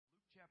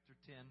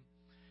10,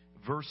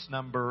 verse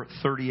number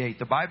 38.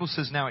 The Bible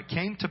says, "Now it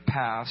came to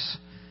pass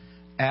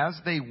as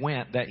they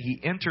went that he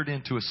entered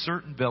into a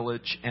certain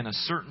village, and a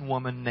certain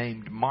woman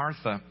named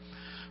Martha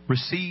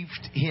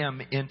received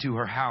him into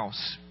her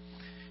house.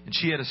 And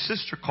she had a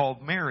sister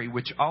called Mary,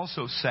 which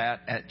also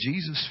sat at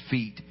Jesus'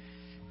 feet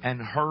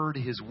and heard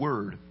his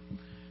word.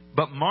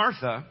 But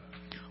Martha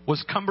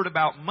was cumbered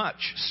about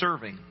much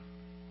serving,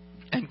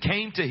 and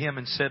came to him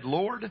and said,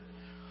 Lord,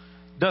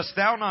 dost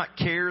thou not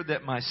care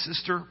that my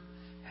sister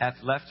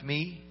hath left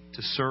me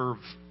to serve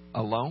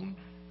alone?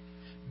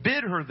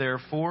 Bid her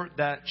therefore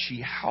that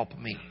she help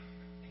me.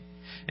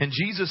 And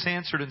Jesus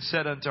answered and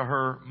said unto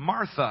her,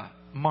 Martha,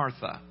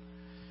 Martha,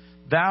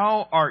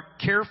 thou art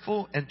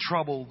careful and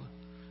troubled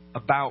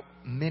about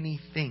many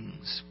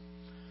things,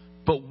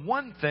 but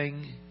one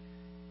thing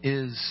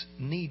is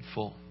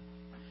needful,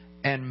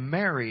 and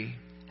Mary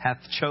hath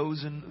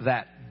chosen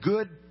that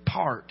good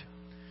part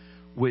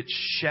which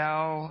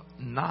shall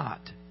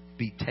not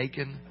be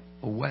taken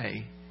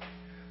away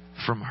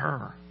from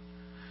her."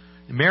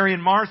 Mary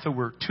and Martha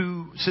were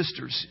two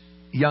sisters,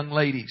 young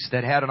ladies,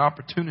 that had an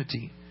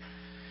opportunity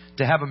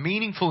to have a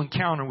meaningful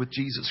encounter with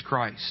Jesus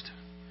Christ.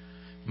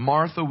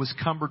 Martha was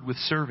cumbered with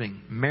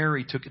serving.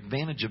 Mary took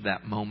advantage of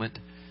that moment.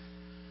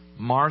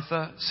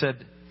 Martha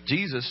said,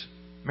 Jesus,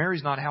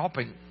 Mary's not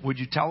helping. Would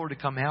you tell her to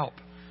come help?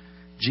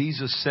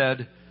 Jesus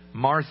said,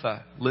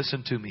 Martha,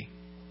 listen to me.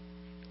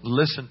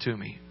 Listen to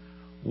me.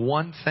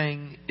 One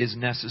thing is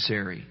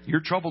necessary.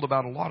 You're troubled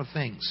about a lot of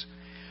things,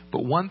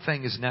 but one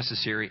thing is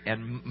necessary.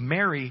 And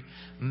Mary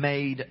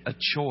made a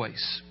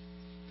choice.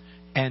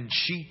 And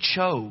she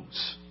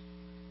chose.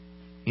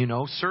 You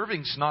know,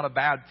 serving's not a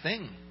bad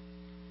thing.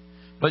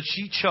 But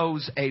she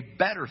chose a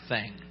better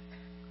thing.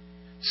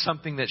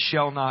 Something that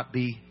shall not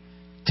be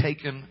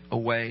taken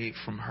away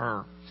from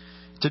her.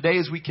 Today,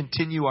 as we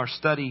continue our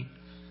study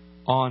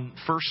on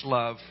first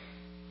love,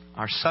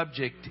 our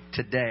subject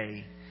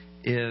today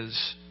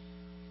is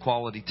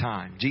quality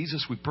time.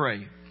 Jesus, we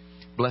pray,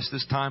 bless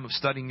this time of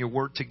studying your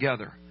word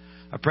together.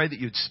 I pray that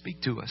you'd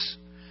speak to us.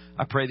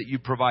 I pray that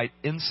you'd provide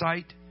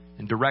insight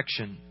and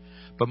direction.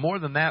 But more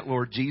than that,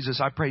 Lord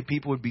Jesus, I pray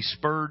people would be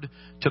spurred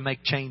to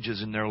make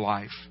changes in their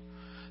life.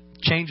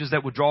 Changes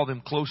that would draw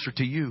them closer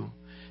to you.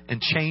 And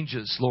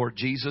changes, Lord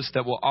Jesus,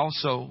 that will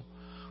also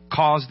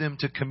cause them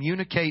to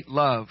communicate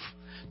love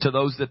to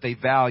those that they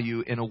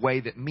value in a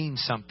way that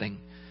means something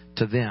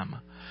to them.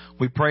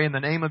 We pray in the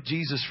name of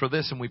Jesus for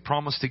this, and we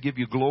promise to give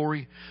you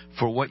glory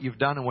for what you've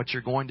done and what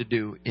you're going to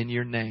do in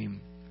your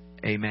name.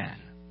 Amen.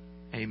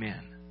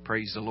 Amen.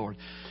 Praise the Lord.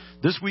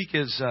 This week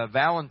is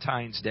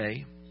Valentine's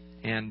Day,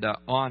 and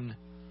on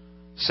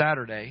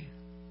Saturday,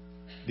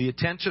 the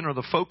attention or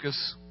the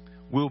focus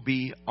will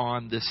be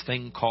on this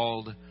thing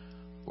called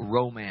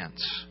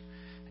romance.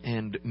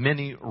 And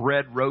many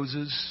red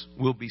roses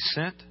will be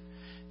sent,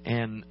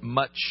 and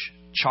much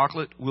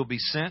chocolate will be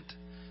sent,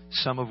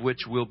 some of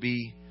which will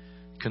be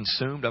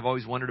consumed. I've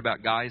always wondered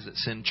about guys that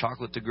send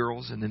chocolate to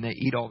girls and then they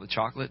eat all the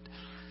chocolate.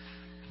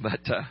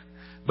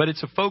 But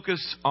it's a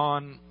focus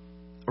on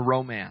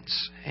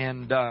romance.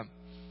 And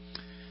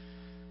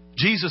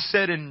Jesus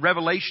said in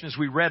Revelation, as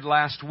we read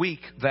last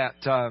week,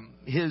 that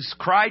his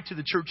cry to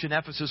the church in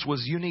Ephesus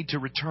was, you need to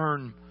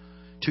return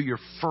to your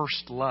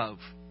first love.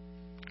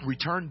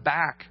 Return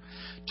back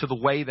to the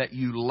way that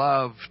you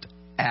loved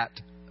at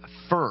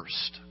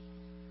first.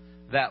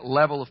 That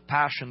level of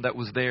passion that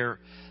was there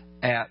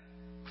at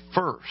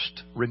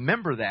first.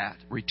 Remember that.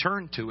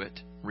 Return to it.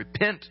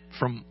 Repent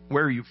from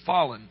where you've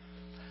fallen.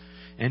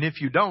 And if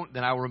you don't,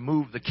 then I'll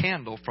remove the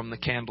candle from the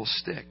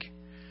candlestick.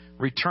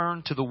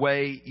 Return to the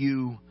way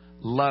you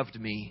loved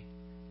me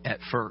at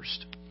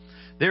first.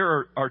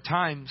 There are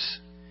times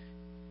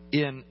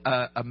in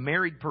a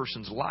married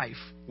person's life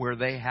where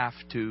they have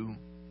to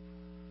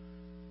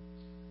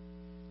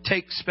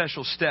take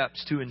special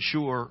steps to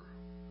ensure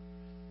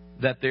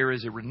that there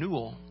is a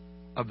renewal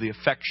of the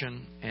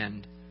affection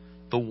and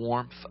the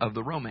warmth of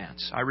the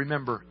romance. I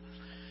remember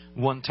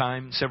one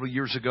time several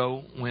years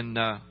ago when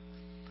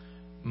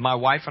my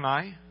wife and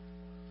I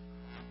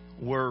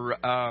were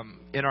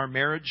in our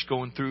marriage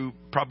going through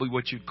probably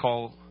what you'd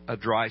call a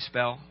dry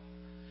spell.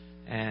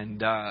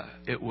 And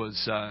it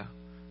was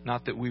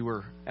not that we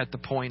were at the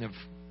point of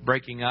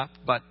breaking up,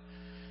 but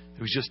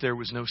it was just there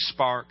was no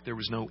spark, there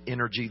was no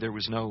energy, there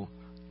was no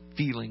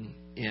feeling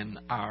in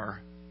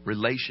our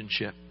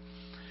relationship.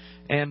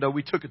 And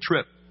we took a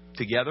trip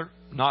together,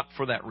 not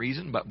for that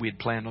reason, but we had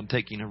planned on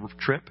taking a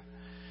trip,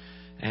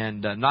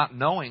 and not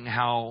knowing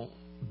how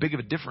big of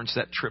a difference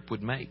that trip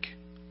would make.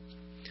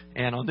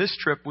 And on this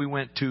trip, we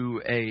went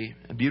to a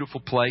beautiful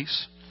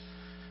place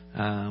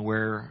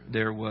where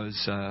there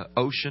was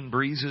ocean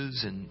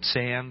breezes and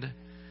sand.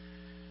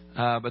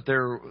 But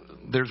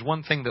there's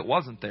one thing that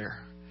wasn't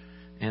there,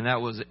 and that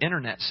was an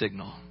internet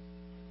signal.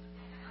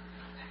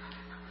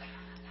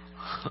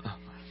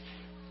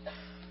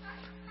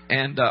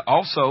 And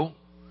also,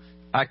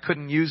 I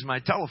couldn't use my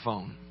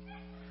telephone.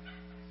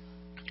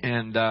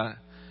 And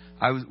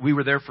we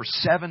were there for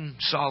 7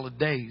 solid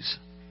days.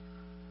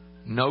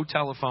 No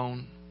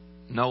telephone,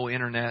 no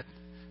internet,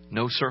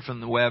 No surfing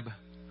the web,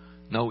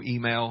 no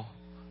email,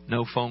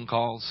 no phone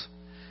calls.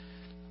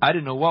 I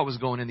didn't know what was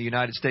going in the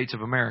United States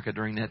of America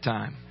during that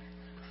time.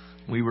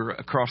 We were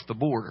across the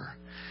border.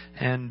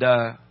 And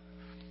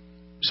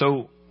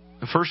so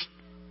the first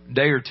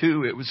day or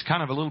two, it was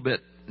kind of a little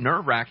bit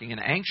nerve-wracking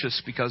and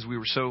anxious because we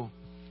were so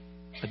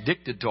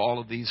addicted to all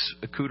of these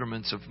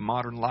accoutrements of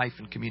modern life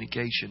and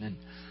communication.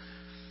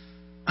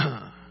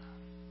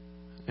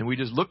 And we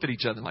just looked at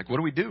each other like, what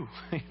do we do?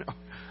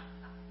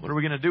 What are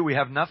we going to do? We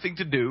have nothing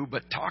to do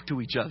but talk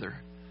to each other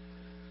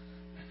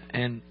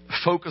and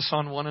focus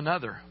on one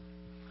another.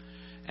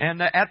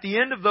 And at the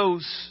end of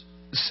those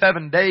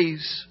 7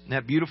 days in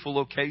that beautiful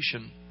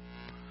location,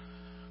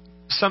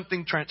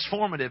 something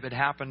transformative had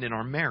happened in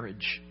our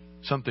marriage.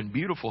 Something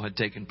beautiful had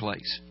taken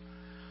place.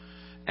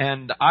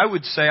 And I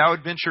would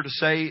venture to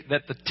say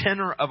that the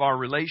tenor of our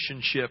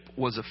relationship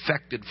was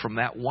affected from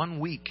that 1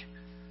 week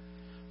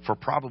for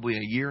probably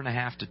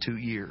 1.5 to 2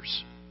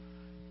 years.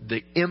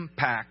 The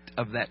impact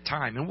of that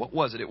time. And what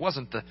was it? It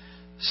wasn't the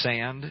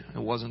sand. It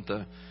wasn't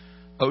the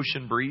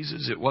ocean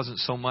breezes. It wasn't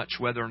so much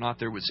whether or not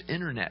there was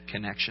internet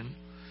connection.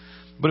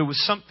 But it was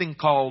something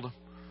called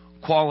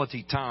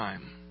quality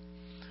time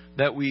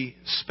that we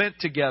spent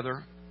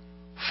together,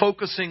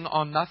 focusing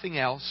on nothing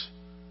else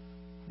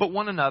but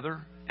one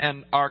another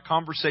and our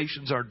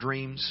conversations, our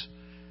dreams,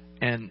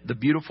 and the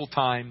beautiful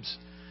times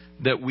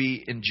that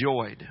we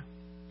enjoyed.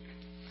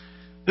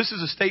 This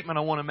is a statement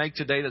I want to make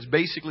today that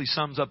basically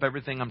sums up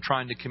everything I'm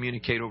trying to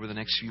communicate over the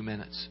next few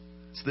minutes.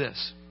 It's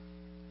this.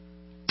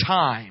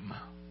 Time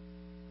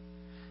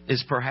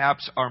is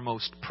perhaps our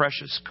most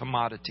precious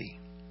commodity.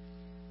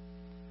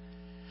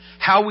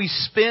 How we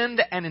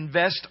spend and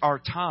invest our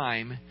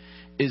time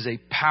is a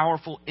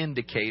powerful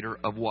indicator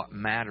of what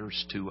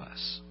matters to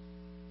us.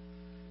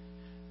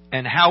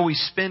 And how we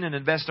spend and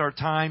invest our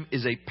time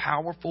is a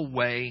powerful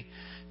way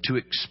to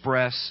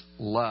express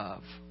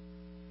love,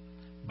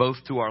 both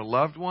to our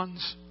loved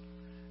ones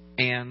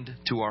and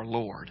to our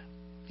Lord.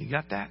 You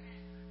got that?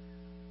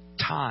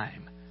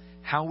 Time.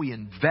 How we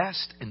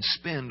invest and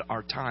spend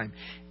our time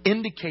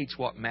indicates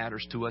what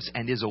matters to us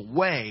and is a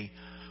way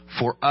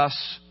for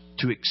us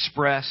to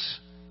express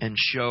and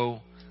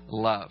show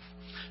love.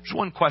 There's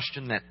one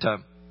question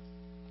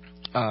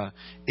that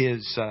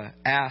is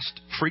asked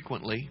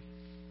frequently.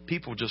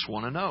 People just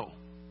want to know,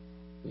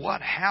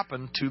 what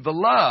happened to the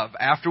love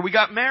after we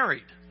got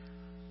married?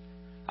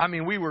 I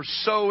mean, we were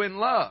so in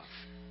love.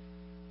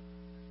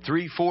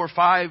 3, 4,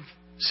 5,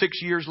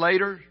 6 years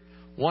later,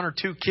 1 or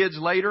 2 kids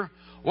later,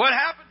 what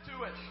happened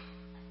to it?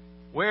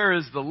 Where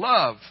is the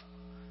love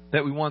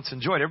that we once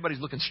enjoyed? Everybody's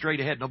looking straight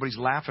ahead. Nobody's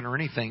laughing or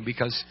anything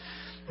because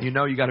you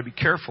got to be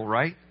careful,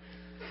 right?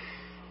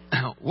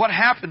 What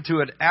happened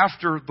to it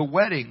after the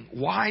wedding?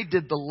 Why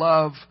did the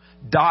love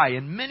die?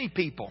 And many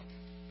people's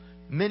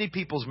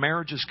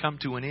marriages come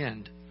to an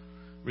end.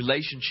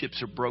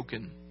 Relationships are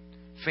broken.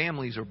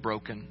 Families are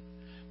broken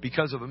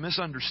because of a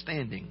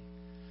misunderstanding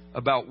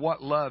about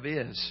what love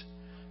is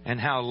and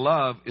how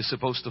love is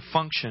supposed to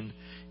function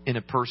in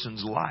a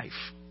person's life.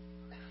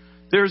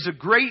 There's a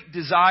great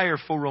desire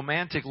for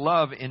romantic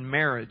love in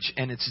marriage,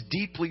 and it's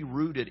deeply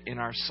rooted in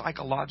our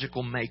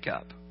psychological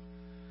makeup.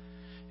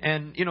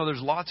 And,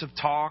 there's lots of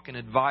talk and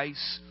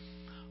advice,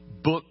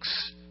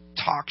 books,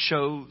 talk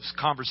shows,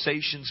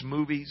 conversations,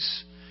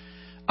 movies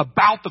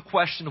about the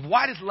question of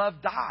why does love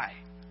die?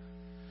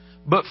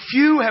 But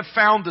few have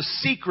found the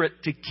secret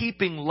to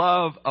keeping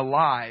love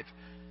alive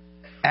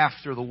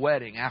after the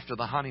wedding, after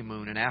the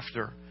honeymoon, and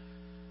after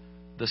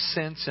the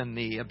sense and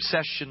the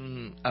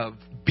obsession of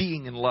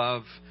being in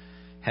love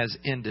has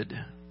ended.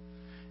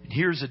 And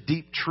here's a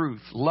deep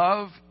truth.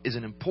 Love is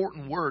an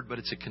important word, but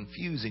it's a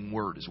confusing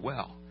word as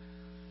well.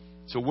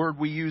 It's a word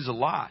we use a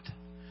lot.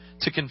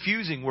 It's a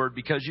confusing word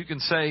because you can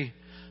say,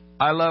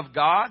 I love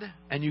God,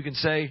 and you can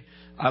say,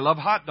 I love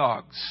hot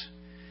dogs.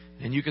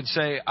 And you can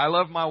say, I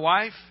love my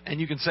wife, and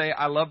you can say,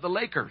 I love the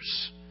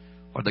Lakers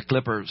or the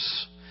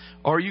Clippers.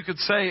 Or you could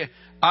say,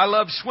 I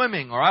love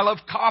swimming, or I love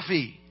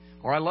coffee,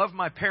 or I love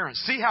my parents.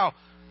 See how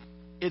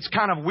it's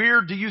kind of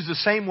weird to use the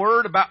same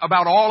word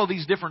about all of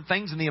these different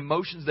things and the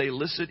emotions they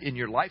elicit in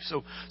your life.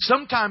 So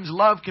sometimes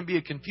love can be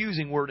a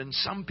confusing word, and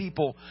some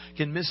people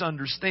can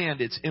misunderstand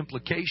its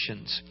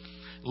implications.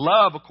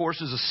 Love, of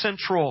course, is a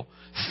central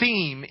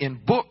theme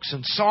in books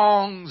and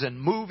songs and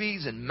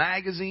movies and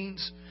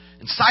magazines.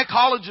 And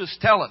psychologists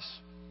tell us,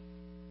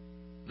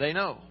 they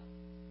know,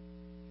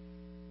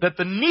 that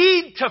the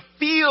need to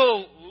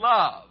feel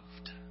loved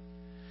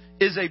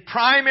is a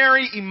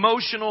primary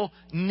emotional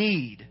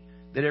need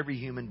that every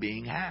human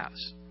being has.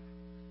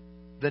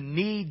 The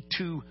need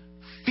to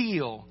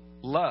feel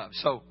love.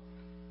 So,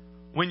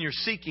 when you're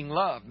seeking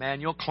love,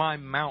 man, you'll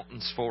climb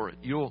mountains for it.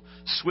 You'll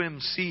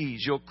swim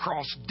seas. You'll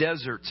cross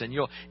deserts. And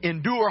you'll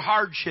endure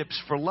hardships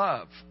for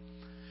love.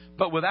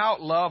 But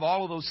without love,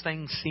 all of those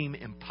things seem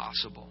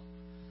impossible.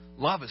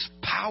 Love is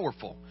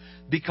powerful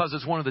because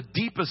it's one of the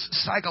deepest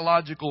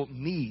psychological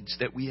needs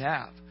that we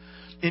have.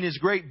 In his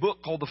great book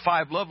called The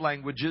 5 Love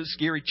Languages,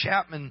 Gary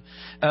Chapman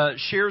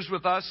shares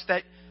with us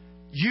that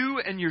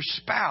you and your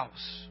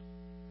spouse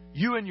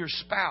you and your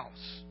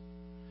spouse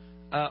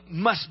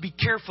must be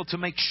careful to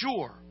make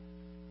sure,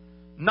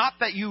 not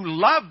that you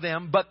love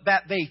them, but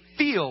that they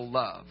feel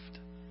loved.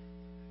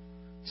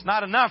 It's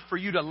not enough for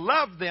you to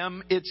love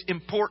them. It's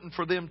important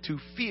for them to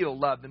feel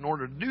loved. In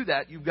order to do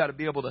that, you've got to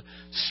be able to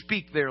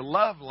speak their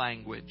love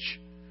language.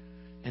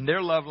 And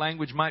their love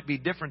language might be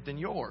different than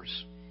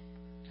yours.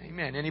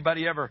 Amen.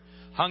 Anybody ever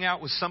hung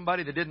out with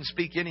somebody that didn't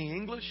speak any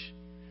English?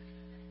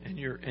 And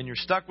you're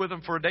stuck with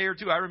them for a day or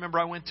two? I remember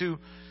I went to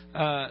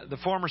the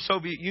former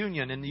Soviet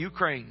Union in the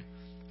Ukraine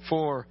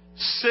for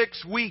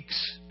 6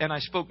 weeks, and I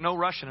spoke no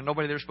Russian, and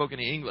nobody there spoke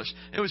any English.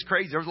 It was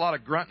crazy. There was a lot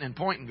of grunting and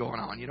pointing going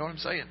on. You know what I'm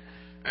saying?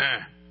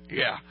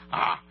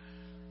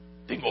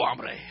 Tengo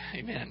hambre.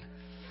 Amen.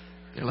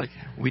 They're like,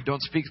 we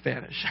don't speak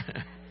Spanish.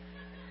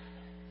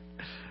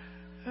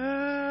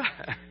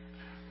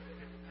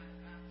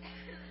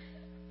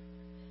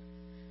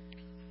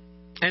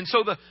 And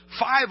so the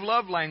 5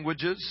 love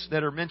languages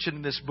that are mentioned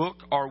in this book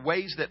are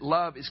ways that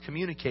love is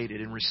communicated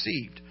and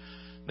received.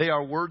 They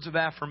are words of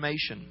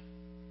affirmation,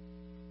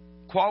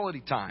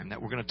 quality time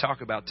that we're going to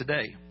talk about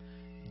today,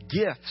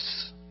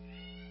 gifts,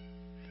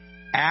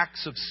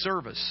 acts of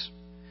service,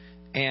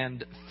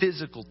 and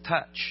physical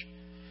touch.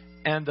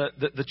 And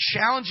the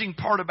challenging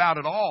part about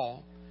it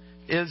all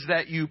is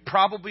that you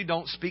probably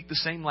don't speak the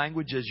same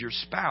language as your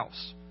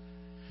spouse.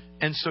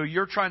 And so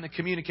you're trying to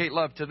communicate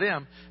love to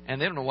them, and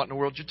they don't know what in the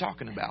world you're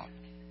talking about.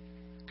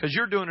 Because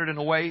you're doing it in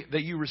a way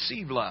that you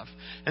receive love.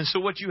 And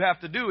so what you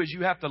have to do is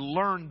you have to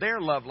learn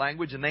their love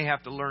language, and they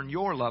have to learn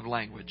your love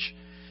language.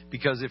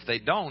 Because if they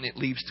don't, it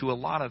leads to a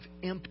lot of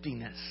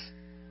emptiness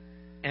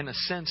and a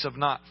sense of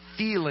not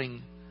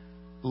feeling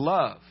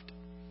loved.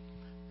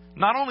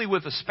 Not only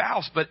with a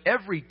spouse, but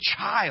every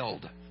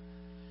child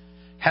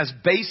has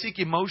basic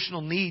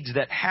emotional needs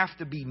that have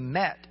to be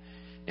met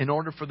in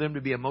order for them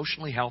to be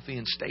emotionally healthy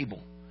and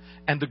stable.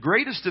 And the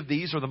greatest of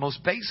these, or the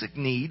most basic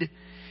need,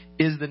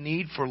 is the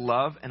need for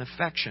love and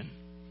affection.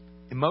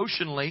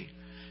 Emotionally,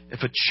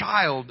 if a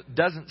child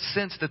doesn't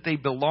sense that they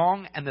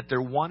belong and that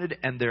they're wanted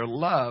and they're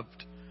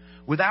loved,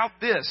 without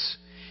this,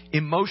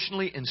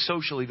 emotionally and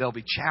socially, they'll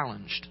be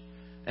challenged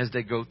as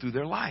they go through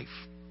their life.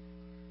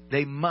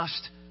 They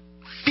must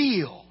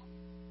feel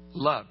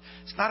love.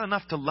 It's not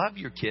enough to love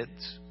your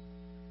kids.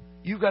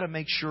 You've got to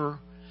make sure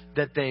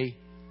that they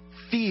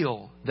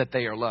feel that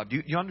they are loved.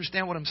 You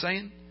understand what I'm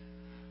saying?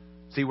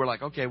 See, we're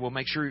like, okay, well,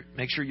 make sure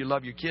you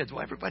love your kids.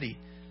 Well, everybody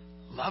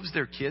loves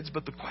their kids,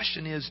 but the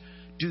question is,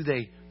 do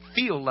they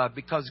feel love?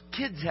 Because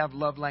kids have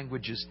love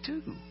languages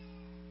too.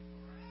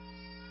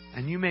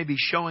 And you may be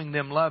showing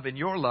them love in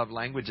your love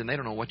language, and they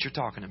don't know what you're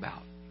talking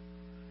about.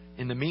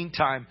 In the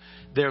meantime,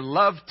 their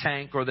love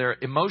tank, or their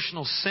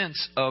emotional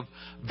sense of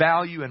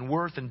value and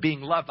worth and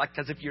being loved,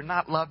 because if you're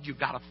not loved, you've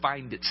got to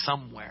find it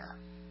somewhere.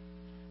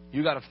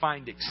 You got to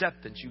find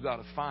acceptance. You got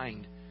to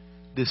find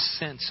this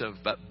sense of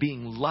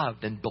being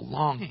loved and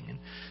belonging. And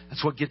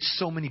that's what gets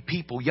so many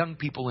people, young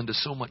people, into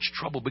so much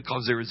trouble,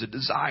 because there is a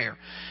desire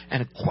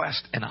and a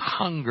quest and a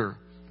hunger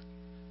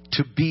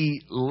to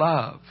be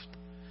loved.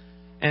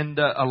 And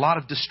a lot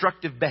of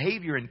destructive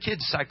behavior in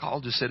kids,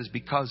 psychologists said, is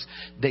because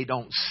they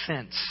don't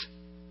sense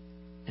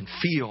and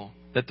feel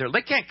that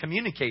they can't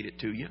communicate it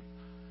to you.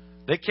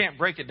 They can't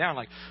break it down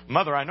like,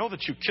 Mother, I know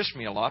that you kiss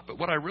me a lot, but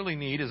what I really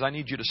need is I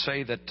need you to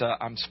say that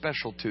I'm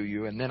special to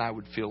you, and then I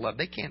would feel loved.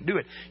 They can't do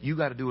it. You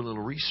got to do a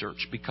little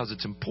research, because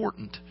it's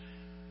important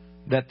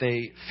that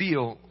they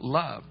feel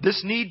loved.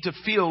 This need to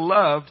feel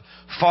loved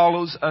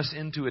follows us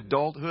into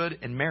adulthood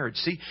and marriage.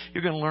 See,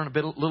 you're going to learn a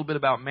little bit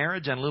about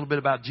marriage and a little bit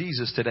about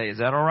Jesus today. Is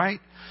that all right?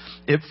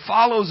 It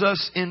follows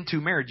us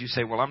into marriage. You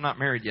say, well, I'm not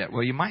married yet.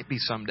 Well, you might be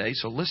someday,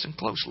 so listen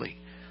closely.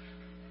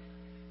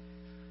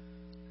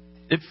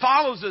 It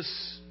follows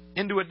us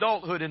into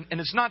adulthood, and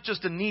it's not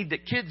just a need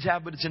that kids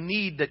have, but it's a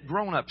need that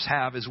grown-ups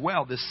have as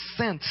well, this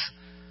sense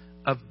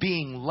of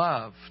being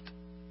loved.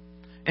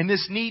 And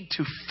this need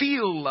to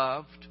feel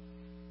loved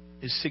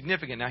is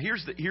significant. Now,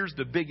 here's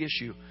the big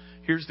issue.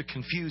 Here's the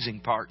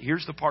confusing part.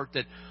 Here's the part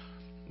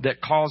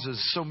that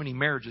causes so many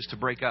marriages to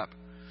break up.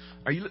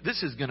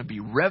 This is going to be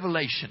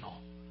revelational.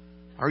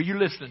 Are you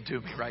listening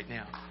to me right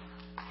now?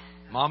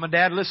 Mom and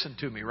Dad, listen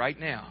to me right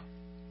now.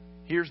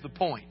 Here's the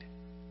point.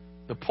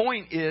 The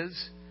point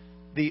is,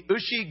 the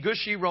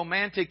ushy-gushy,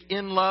 romantic,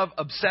 in-love,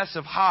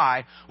 obsessive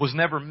high was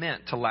never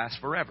meant to last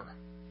forever.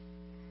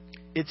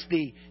 It's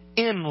the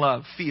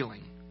in-love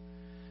feeling.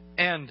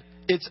 And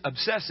it's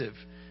obsessive.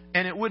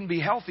 And it wouldn't be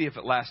healthy if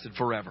it lasted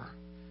forever.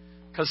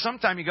 Because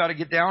sometimes you got to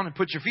get down and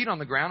put your feet on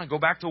the ground and go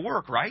back to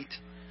work, right?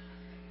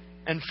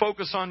 And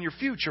focus on your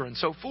future and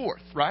so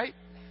forth, right?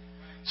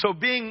 So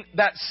being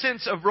that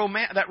sense of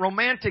that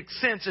romantic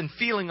sense and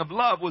feeling of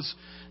love was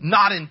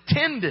not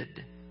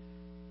intended.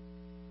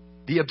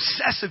 The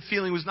obsessive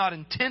feeling was not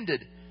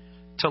intended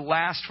to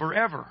last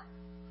forever.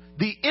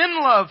 The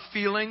in-love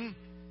feeling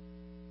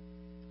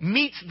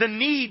meets the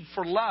need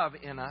for love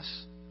in us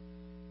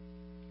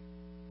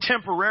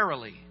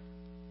temporarily.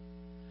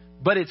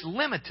 But it's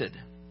limited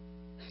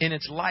in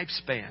its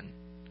lifespan.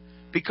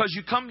 Because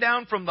you come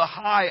down from the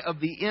high of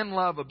the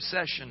in-love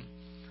obsession,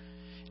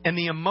 And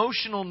the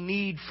emotional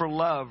need for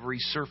love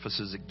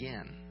resurfaces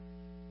again.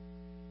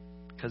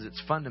 Because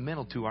it's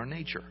fundamental to our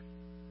nature.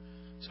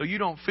 So you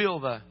don't feel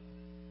the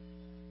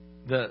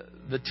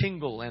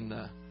tingle and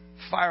the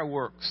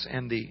fireworks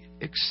and the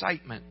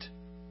excitement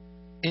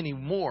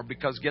anymore,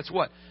 because guess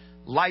what?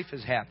 Life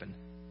has happened.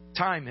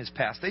 Time has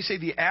passed. They say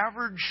the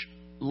average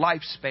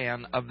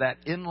lifespan of that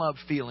in-love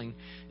feeling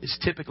is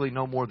typically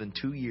no more than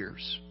 2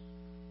 years.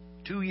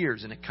 2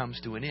 years and it comes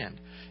to an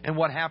end. And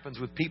what happens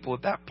with people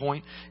at that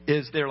point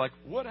is they're like,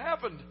 what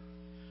happened?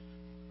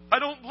 I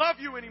don't love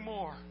you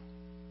anymore.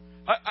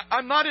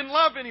 I'm not in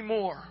love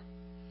anymore.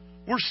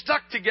 We're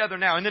stuck together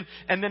now.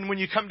 And then when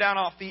you come down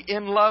off the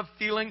in-love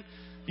feeling,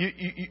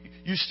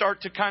 you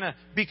start to kind of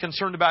be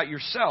concerned about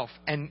yourself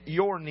and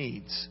your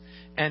needs.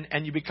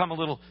 And you become a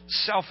little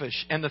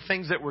selfish. And the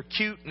things that were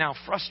cute now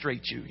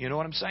frustrate you. You know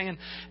what I'm saying?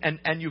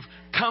 And you've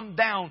come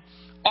down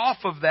off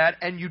of that,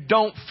 and you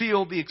don't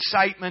feel the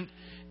excitement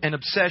and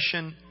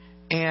obsession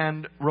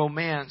and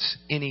romance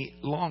any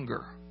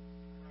longer.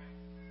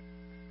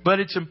 But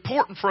it's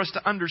important for us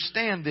to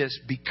understand this,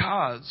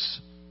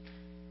 because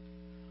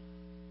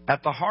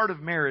at the heart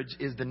of marriage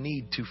is the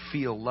need to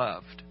feel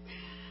loved.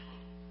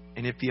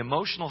 And if the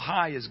emotional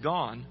high is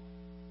gone,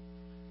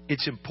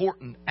 it's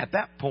important at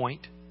that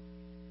point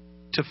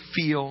to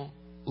feel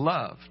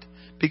loved.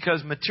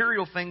 Because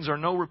material things are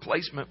no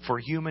replacement for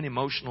human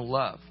emotional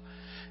love.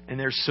 And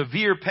there's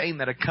severe pain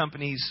that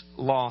accompanies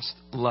lost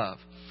love.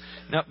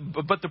 Now,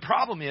 but the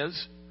problem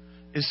is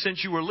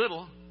since you were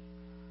little,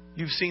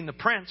 you've seen the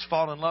prince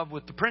fall in love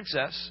with the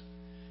princess,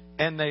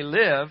 and they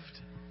lived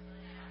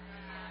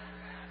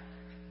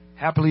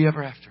happily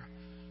ever after.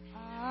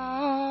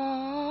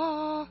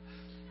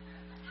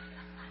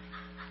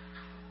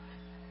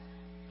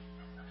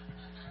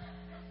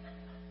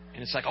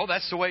 And it's like, oh,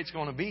 that's the way it's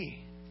going to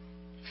be.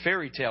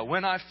 Fairy tale.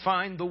 When I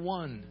find the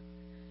one.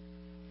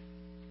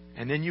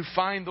 And then you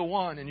find the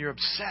one, and you're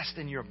obsessed,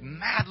 and you're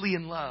madly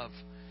in love.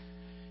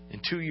 And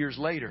 2 years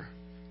later,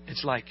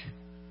 it's like,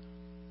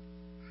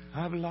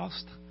 I've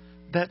lost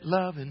that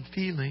love and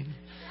feeling.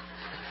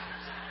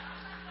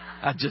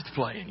 I'm just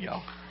playing,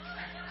 y'all.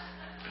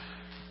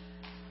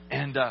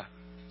 And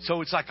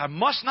so it's like, I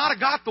must not have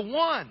got the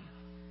one.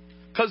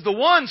 Because the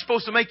one's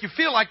supposed to make you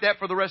feel like that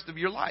for the rest of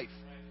your life.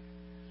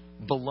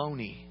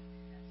 Baloney.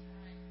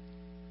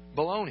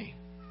 Baloney.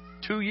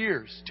 2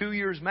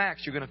 years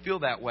max, you're going to feel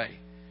that way.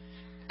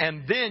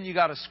 And then you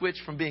got to switch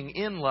from being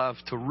in love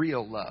to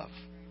real love.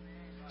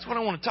 That's what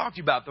I want to talk to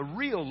you about. The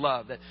real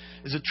love that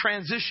is a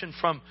transition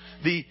from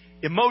the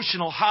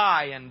emotional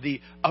high and the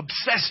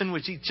obsession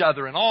with each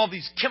other and all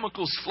these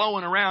chemicals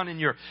flowing around in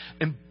your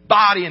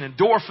body and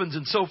endorphins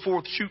and so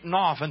forth shooting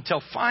off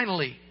until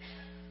finally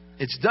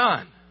it's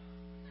done.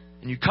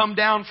 And you come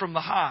down from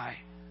the high.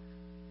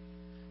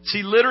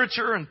 See,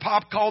 literature and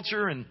pop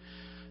culture and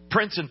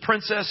prince and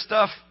princess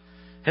stuff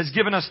has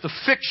given us the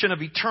fiction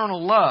of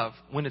eternal love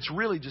when it's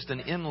really just an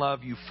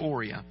in-love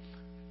euphoria.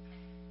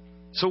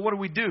 So what do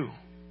we do?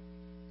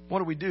 What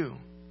do we do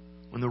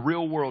when the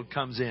real world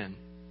comes in?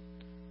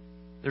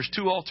 There's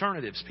two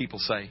alternatives, people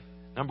say.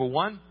 Number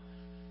one,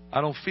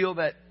 I don't feel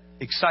that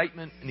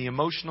excitement and the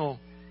emotional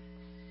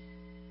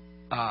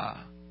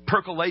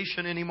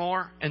percolation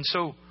anymore. And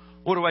so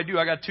what do?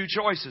 I got two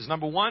choices.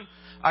 Number one,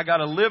 I got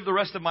to live the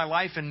rest of my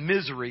life in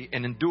misery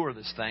and endure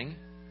this thing.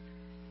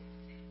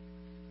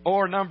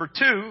 Or number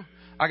two,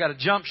 I got to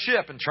jump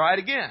ship and try it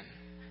again.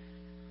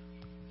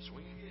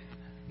 Swing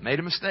again. Made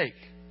a mistake.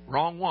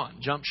 Wrong one.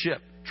 Jump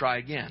ship. Try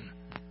again.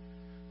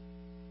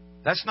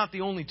 That's not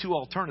the only two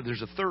alternatives.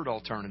 There's a third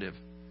alternative.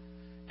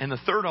 And the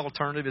third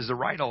alternative is the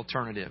right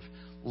alternative.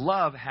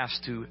 Love has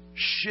to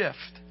shift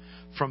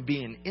from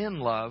being in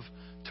love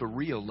to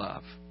real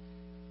love.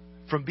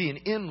 From being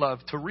in love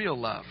to real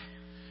love.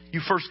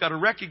 You first got to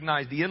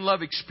recognize the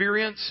in-love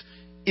experience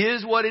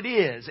is what it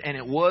is, and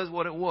it was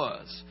what it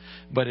was,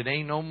 but it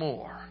ain't no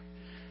more.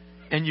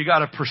 And you got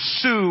to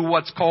pursue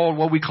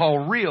what we call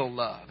real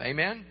love.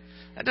 Amen?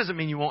 That doesn't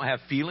mean you won't have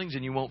feelings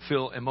and you won't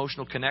feel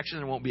emotional connection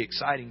and won't be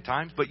exciting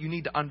times, but you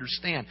need to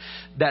understand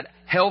that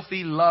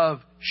healthy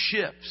love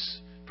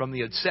shifts from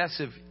the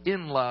obsessive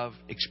in-love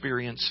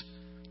experience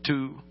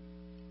to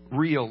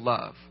real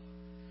love.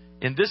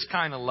 And this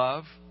kind of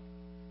love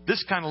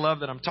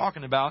that I'm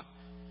talking about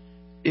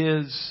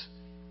is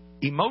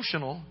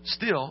emotional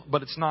still,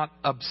 but it's not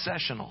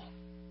obsessional.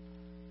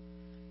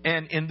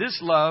 And in this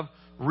love,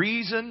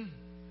 reason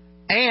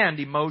and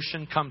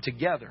emotion come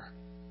together.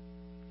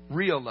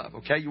 Real love,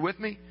 okay? You with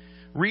me?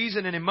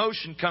 Reason and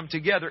emotion come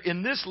together.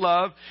 In this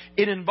love,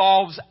 it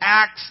involves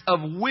acts of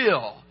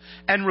will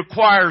and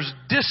requires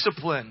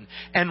discipline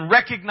and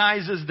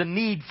recognizes the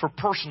need for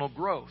personal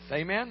growth.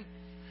 Amen?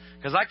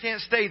 Because I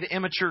can't stay the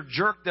immature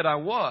jerk that I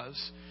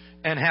was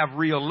and have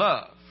real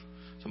love.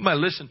 Somebody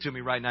listen to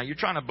me right now. You're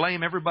trying to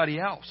blame everybody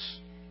else.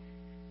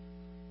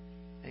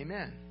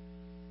 Amen.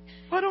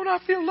 Why don't I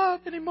feel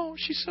loved anymore?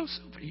 She's so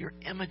super. You're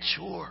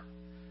immature.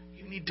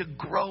 You need to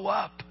grow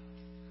up.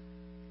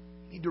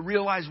 You need to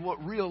realize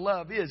what real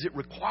love is. It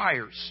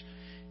requires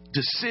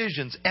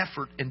decisions,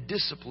 effort, and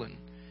discipline.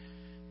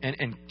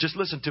 And just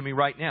listen to me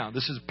right now.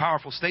 This is a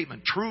powerful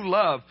statement. True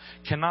love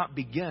cannot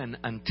begin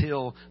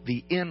until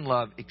the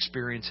in-love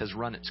experience has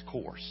run its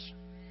course.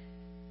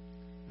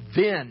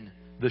 Then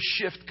the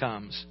shift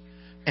comes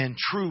and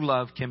true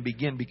love can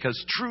begin,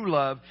 because true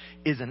love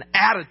is an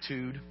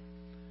attitude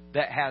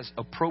that has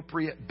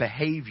appropriate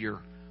behavior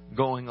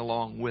going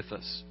along with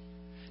us.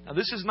 Now,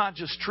 this is not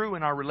just true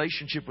in our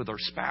relationship with our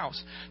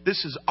spouse.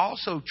 This is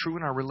also true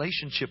in our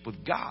relationship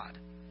with God.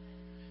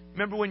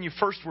 Remember when you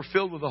first were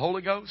filled with the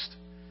Holy Ghost?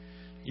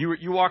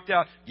 You walked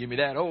out, give me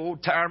that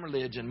old time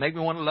religion, make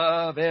me want to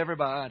love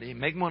everybody,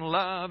 make me want to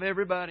love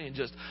everybody, and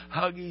just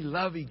huggy,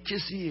 lovey,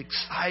 kissy,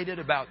 excited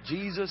about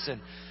Jesus, and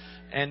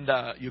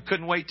you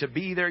couldn't wait to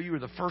be there. You were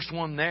the first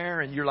one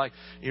there, and you're like,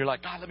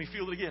 God, let me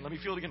feel it again. Let me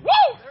feel it again. Woo!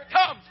 There it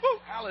comes. Woo!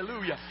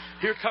 Hallelujah.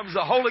 Here comes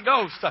the Holy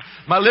Ghost.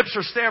 My lips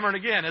are stammering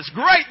again. It's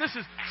great. This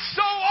is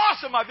so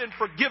awesome. I've been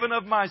forgiven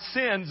of my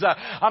sins.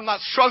 I'm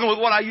not struggling with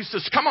what I used to.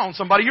 Come on,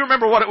 somebody. You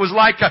remember what it was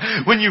like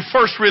when you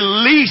first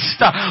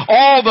released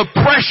all the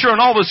pressure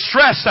and all the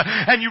stress,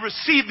 and you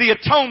received the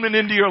atonement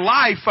into your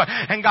life,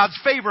 and God's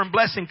favor and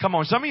blessing. Come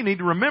on. Some of you need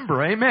to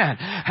remember, amen,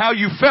 how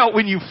you felt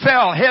when you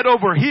fell head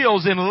over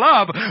heels in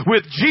love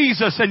with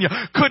Jesus, and you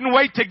couldn't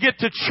wait to get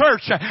to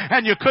church,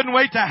 and you couldn't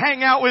wait to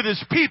hang out with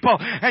His people,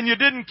 and you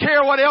didn't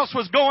care what else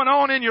was going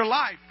on in your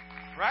life,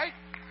 right?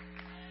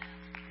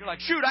 You're like,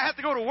 shoot, I have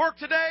to go to work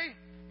today?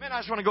 Man, I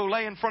just want to go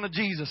lay in front of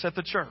Jesus at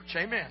the church.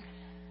 Amen.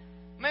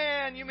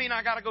 Man, you mean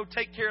I got to go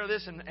take care of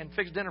this and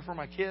fix dinner for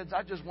my kids?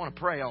 I just want to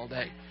pray all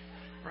day,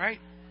 right?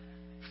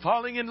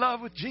 Falling in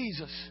love with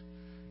Jesus.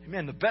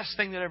 Amen. The best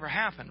thing that ever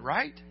happened,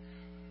 right?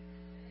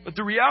 But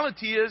the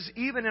reality is,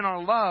 even in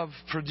our love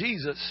for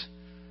Jesus,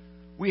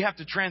 we have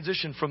to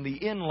transition from the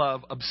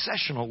in-love,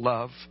 obsessional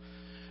love,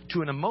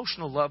 to an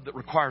emotional love that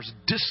requires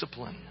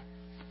discipline,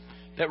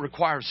 that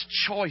requires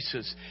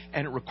choices,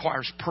 and it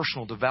requires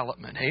personal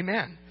development.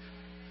 Amen.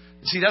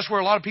 See, that's where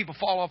a lot of people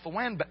fall off the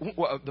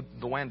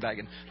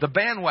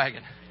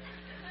bandwagon.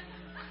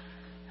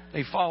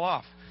 They fall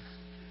off.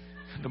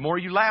 The more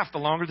you laugh, the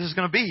longer this is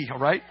going to be, all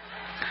right?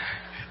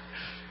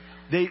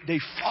 They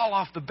fall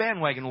off the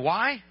bandwagon.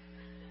 Why?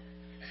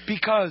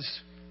 Because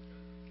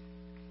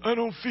I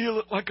don't feel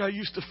it like I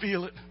used to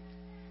feel it.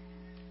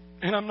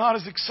 And I'm not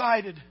as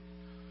excited.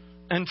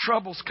 And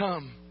troubles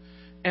come.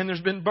 And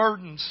there's been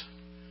burdens.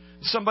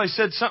 Somebody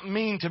said something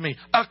mean to me.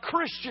 A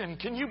Christian,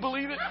 can you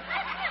believe it?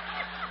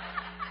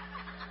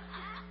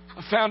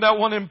 I found out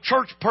one of them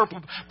church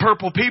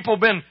purple people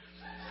been...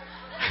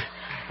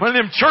 One of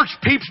them church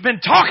peeps been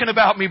talking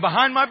about me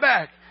behind my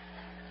back.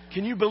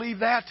 Can you believe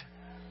that?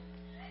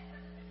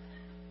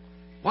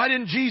 Why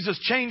didn't Jesus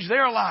change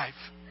their life?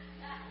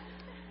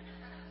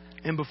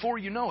 And before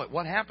you know it,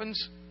 what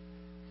happens?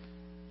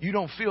 You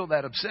don't feel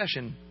that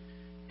obsession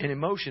and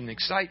emotion and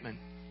excitement.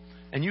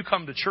 And you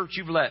come to church,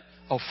 you've let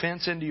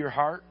offense into your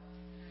heart.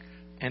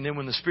 And then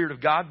when the Spirit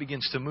of God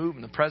begins to move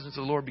and the presence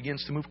of the Lord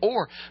begins to move,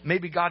 or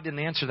maybe God didn't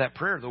answer that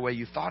prayer the way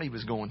you thought He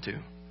was going to.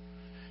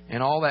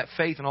 And all that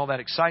faith and all that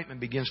excitement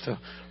begins to...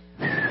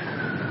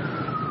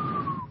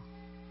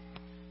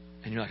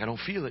 And you're like, I don't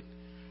feel it.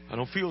 I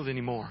don't feel it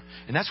anymore.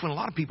 And that's when a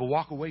lot of people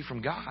walk away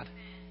from God.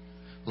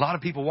 A lot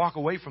of people walk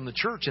away from the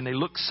church and they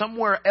look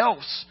somewhere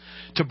else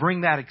to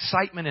bring that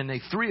excitement and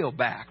they thrill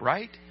back,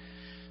 right?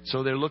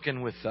 So they're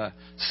looking with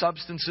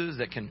substances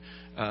that can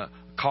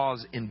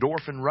cause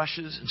endorphin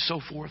rushes and so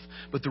forth.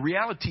 But the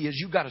reality is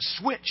you've got to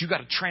switch. You've got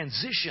to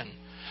transition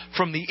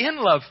from the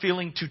in-love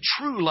feeling to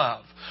true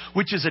love,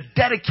 which is a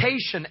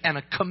dedication and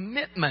a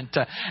commitment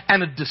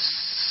and a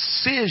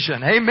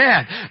decision.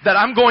 Amen. That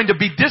I'm going to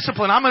be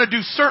disciplined. I'm going to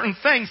do certain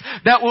things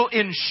that will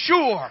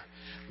ensure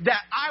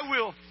that I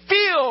will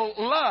feel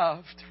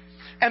loved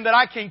and that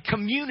I can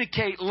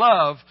communicate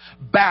love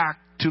back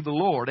to the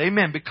Lord.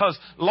 Amen. Because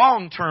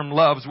long-term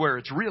love is where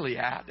it's really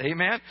at.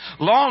 Amen.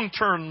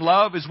 Long-term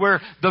love is where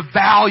the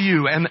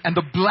value and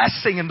the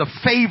blessing and the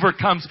favor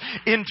comes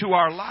into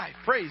our life.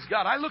 Praise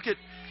God. I look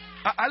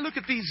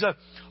at these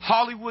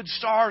Hollywood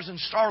stars and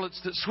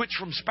starlets that switch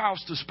from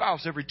spouse to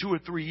spouse every 2 or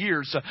 3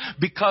 years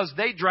because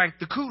they drank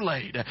the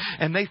Kool-Aid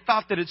and they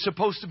thought that it's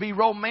supposed to be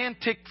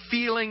romantic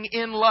feeling,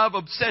 in love,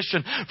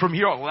 obsession from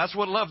here on. Well, that's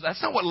what love.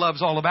 That's not what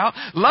love's all about.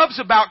 Love's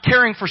about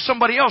caring for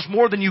somebody else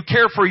more than you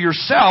care for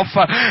yourself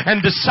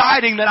and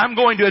deciding that I'm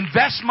going to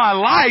invest my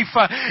life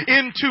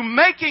into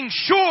making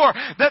sure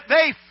that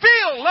they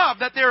feel love,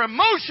 that their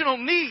emotional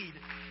need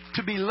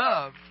to be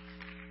loved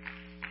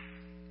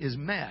is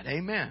met.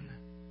 Amen.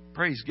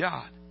 Praise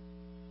God.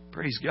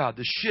 Praise God.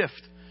 The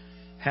shift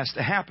has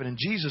to happen. And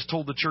Jesus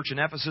told the church in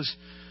Ephesus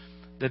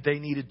that they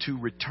needed to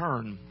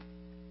return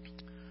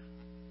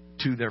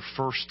to their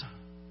first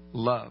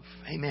love.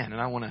 Amen. And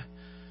I want to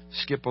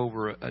skip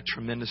over a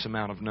tremendous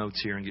amount of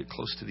notes here and get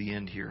close to the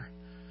end here.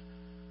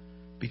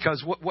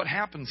 Because what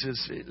happens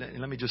is,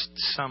 let me just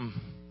sum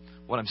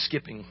what I'm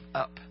skipping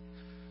up,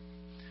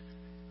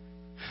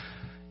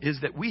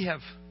 is that we have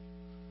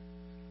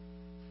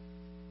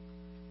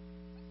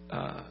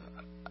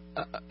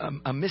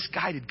a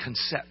misguided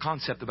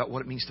concept about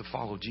what it means to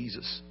follow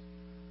Jesus.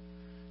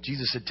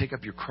 Jesus said, take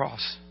up your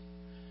cross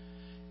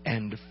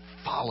and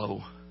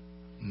follow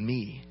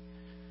me.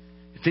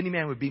 If any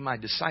man would be my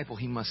disciple,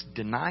 he must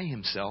deny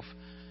himself,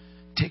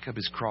 take up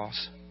his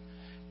cross,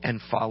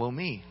 and follow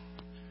me.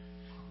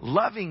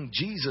 Loving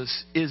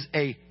Jesus is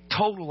a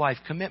total life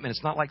commitment.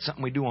 It's not like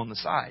something we do on the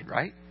side,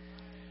 right?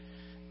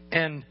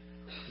 And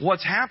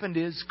what's happened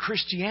is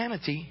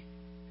Christianity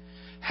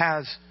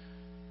has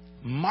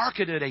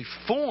marketed a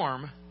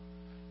form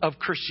of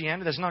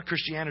Christianity that's not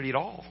Christianity at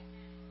all.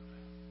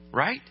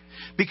 Right?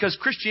 Because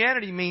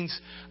Christianity means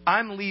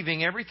I'm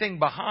leaving everything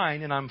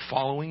behind and I'm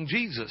following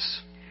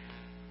Jesus.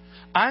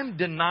 I'm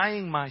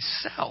denying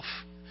myself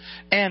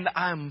and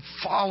I'm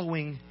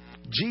following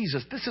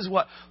Jesus. This is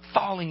what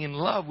falling in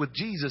love with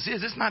Jesus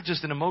is. It's not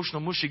just an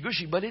emotional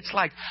mushy-gushy, but it's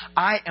like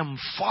I am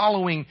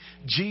following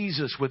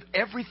Jesus with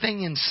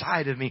everything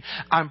inside of me.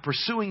 I'm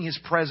pursuing His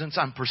presence.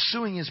 I'm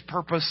pursuing His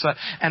purpose.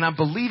 And I'm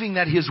believing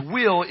that His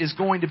will is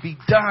going to be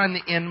done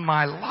in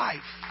my life.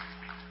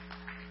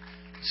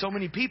 So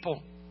many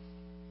people,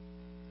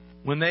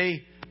 when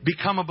they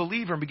become a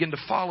believer and begin to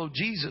follow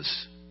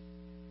Jesus,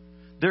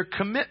 their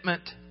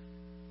commitment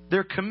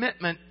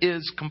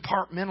is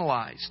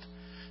compartmentalized.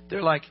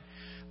 They're like,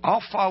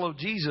 I'll follow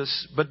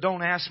Jesus, but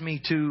don't ask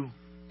me to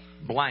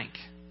blank,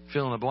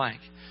 fill in the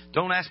blank.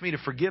 Don't ask me to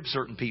forgive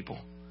certain people.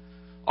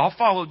 I'll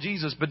follow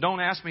Jesus, but don't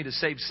ask me to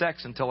save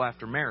sex until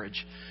after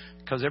marriage,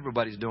 because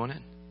everybody's doing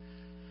it.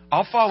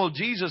 I'll follow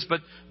Jesus,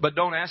 but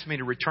don't ask me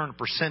to return a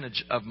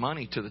percentage of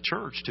money to the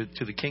church,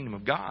 to the kingdom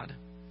of God.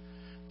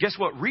 Guess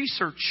what?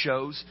 Research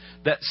shows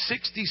that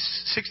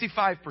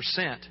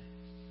 65%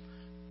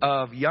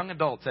 of young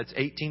adults, that's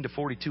 18 to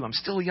 42. I'm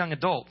still a young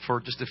adult for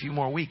just a few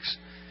more weeks.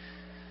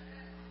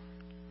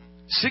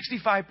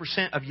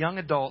 65% of young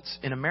adults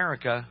in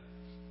America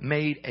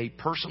made a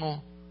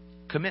personal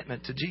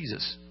commitment to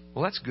Jesus.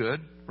 Well, that's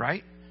good,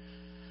 right?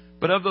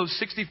 But of those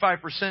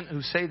 65%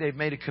 who say they've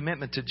made a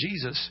commitment to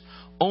Jesus,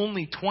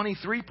 only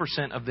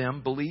 23% of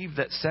them believe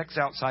that sex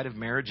outside of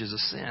marriage is a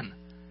sin.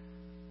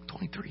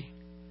 23.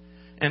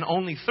 And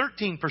only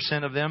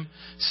 13% of them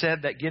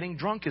said that getting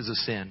drunk is a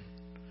sin.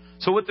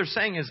 So what they're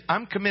saying is,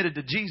 I'm committed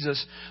to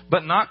Jesus,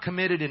 but not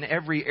committed in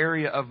every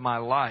area of my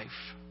life.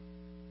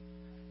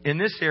 In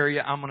this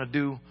area, I'm going to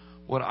do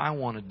what I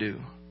want to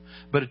do.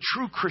 But a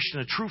true Christian,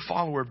 a true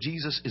follower of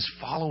Jesus is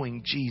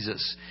following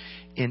Jesus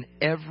in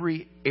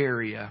every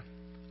area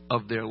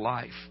of their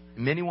life.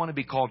 Many want to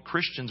be called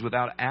Christians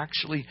without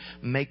actually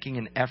making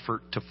an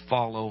effort to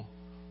follow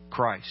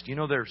Christ. You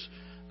know, there's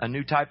a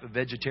new type of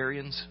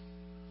vegetarians.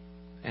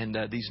 And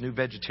these new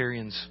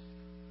vegetarians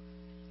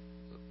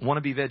want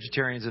to be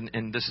vegetarians.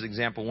 And this is an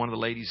example. One of the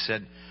ladies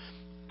said,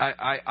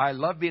 I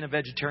love being a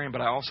vegetarian, but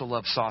I also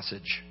love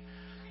sausage.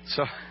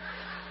 So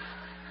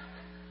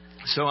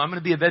I'm going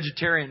to be a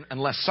vegetarian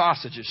unless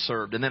sausage is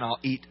served, and then I'll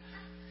eat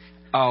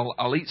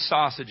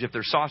sausage if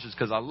there's sausage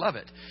because I love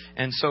it.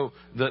 And so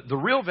the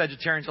real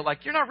vegetarians are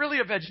like, you're not really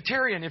a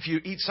vegetarian if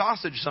you eat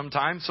sausage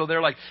sometimes. So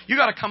they're like, you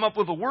got to come up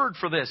with a word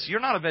for this. You're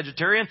not a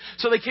vegetarian.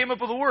 So they came up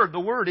with a word. The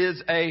word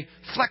is a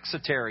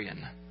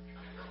flexitarian.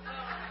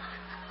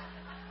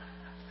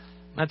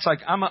 That's like,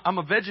 I'm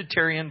a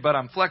vegetarian, but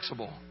I'm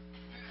flexible.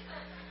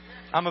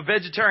 I'm a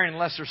vegetarian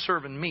unless they're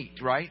serving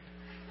meat, right?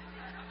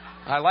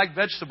 I like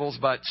vegetables,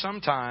 but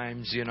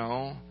sometimes,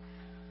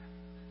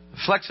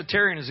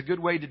 flexitarian is a good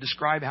way to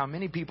describe how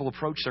many people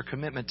approach their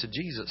commitment to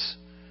Jesus.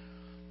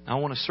 I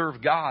want to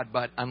serve God,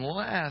 but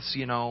unless,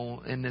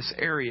 in this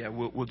area,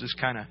 we'll just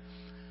kind of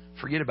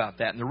forget about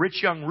that. And the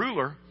rich young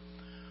ruler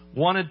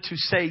wanted to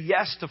say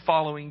yes to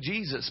following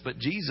Jesus, but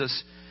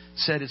Jesus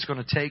said it's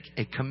going to take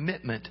a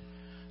commitment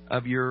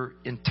of your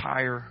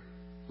entire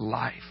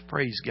life.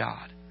 Praise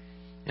God.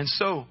 And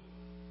so,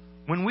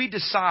 when we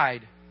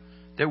decide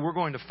that we're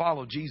going to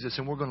follow Jesus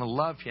and we're going to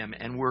love Him,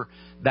 and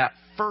that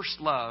first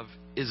love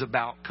is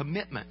about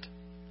commitment.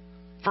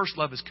 First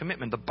love is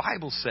commitment. The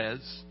Bible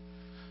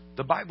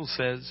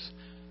says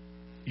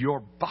your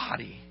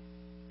body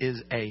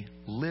is a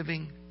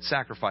living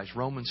sacrifice.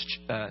 Romans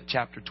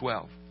chapter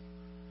 12.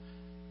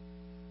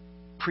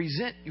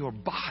 Present your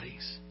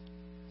bodies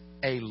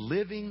a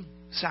living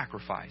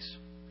sacrifice,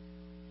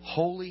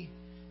 holy,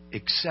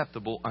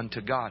 acceptable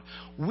unto God,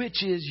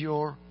 which is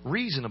your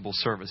reasonable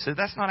service.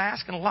 That's not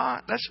asking a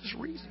lot. That's just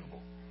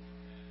reasonable.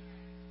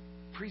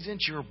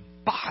 Present your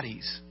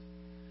bodies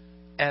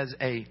as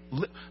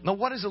now,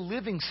 what does a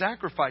living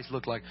sacrifice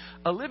look like?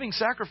 A living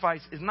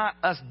sacrifice is not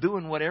us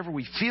doing whatever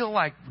we feel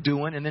like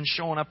doing and then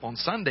showing up on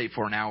Sunday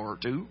for an hour or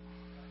two.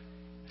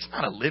 It's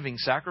not a living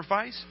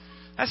sacrifice.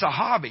 That's a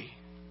hobby.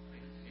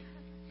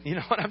 You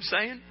know what I'm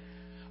saying?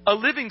 A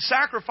living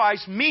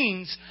sacrifice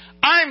means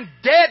I'm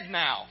dead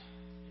now.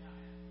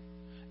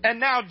 And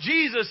now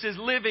Jesus is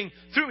living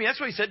through me. That's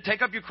why He said,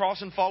 take up your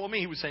cross and follow me.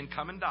 He was saying,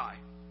 come and die.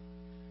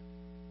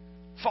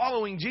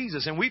 Following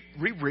Jesus. And we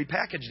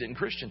repackaged it in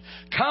Christian.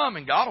 Come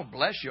and God will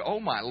bless you.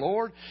 Oh my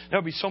Lord.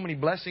 There'll be so many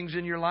blessings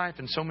in your life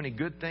and so many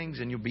good things,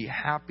 and you'll be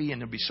happy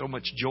and there'll be so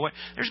much joy.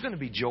 There's going to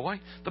be joy.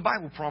 The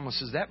Bible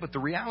promises that. But the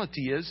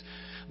reality is,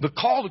 the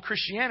call to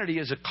Christianity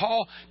is a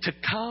call to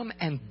come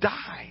and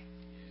die.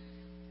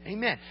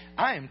 Amen.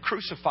 I am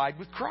crucified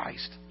with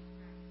Christ.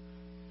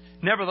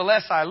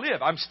 Nevertheless, I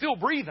live. I'm still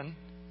breathing.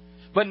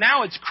 But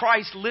now it's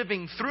Christ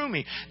living through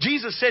me.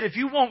 Jesus said, if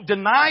you won't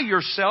deny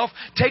yourself,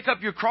 take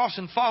up your cross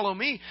and follow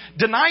me.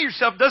 Deny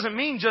yourself doesn't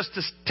mean just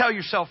to tell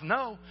yourself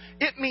no.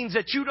 It means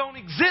that you don't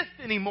exist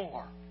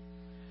anymore.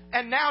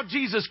 And now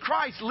Jesus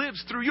Christ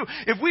lives through you.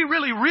 If we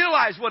really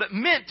realize what it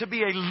meant to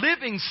be a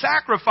living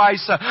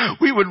sacrifice,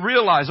 we would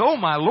realize, oh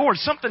my Lord,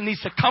 something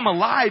needs to come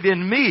alive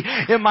in me,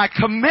 in my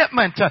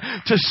commitment to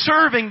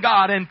serving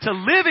God and to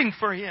living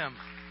for Him.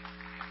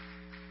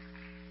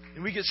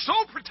 And we get so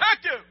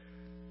protective.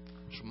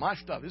 It's my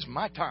stuff. This is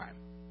my time.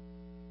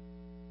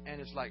 And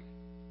it's like,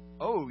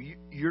 oh,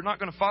 you're not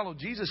going to follow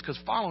Jesus, because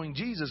following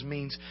Jesus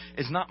means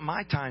it's not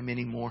my time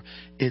anymore.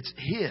 It's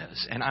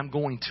His. And I'm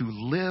going to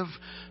live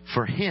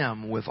for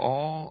Him with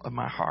all of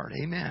my heart.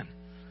 Amen.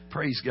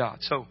 Praise God.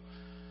 So,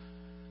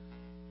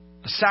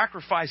 a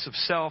sacrifice of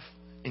self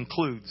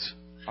includes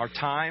our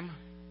time,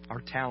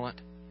 our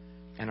talent,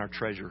 and our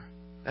treasure.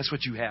 That's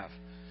what you have.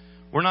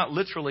 We're not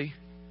literally...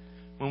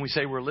 When we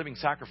say we're a living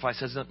sacrifice,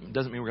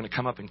 doesn't mean we're going to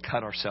come up and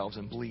cut ourselves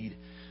and bleed.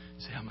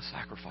 Say, I'm a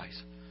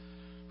sacrifice.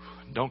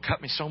 Don't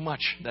cut me so much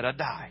that I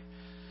die.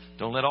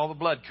 Don't let all the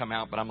blood come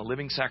out, but I'm a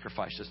living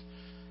sacrifice. Just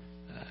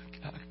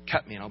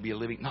cut me and I'll be a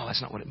living... No, that's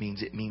not what it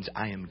means. It means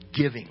I am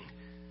giving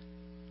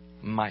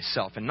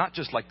myself. And not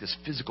just like this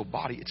physical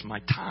body. It's my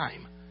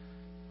time,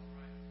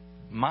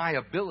 my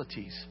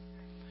abilities,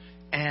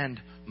 and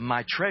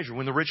my treasure.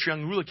 When the rich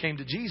young ruler came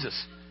to Jesus,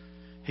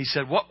 he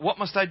said, what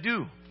must I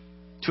do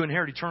to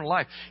inherit eternal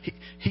life?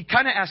 He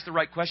kind of asked the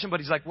right question, but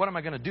he's like, what am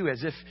I going to do?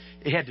 As if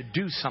he had to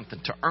do something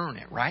to earn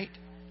it, right?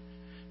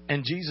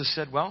 And Jesus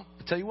said, well,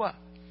 I'll tell you what.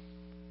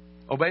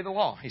 Obey the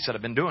law. He said,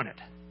 I've been doing it.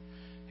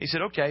 He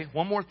said, okay,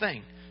 one more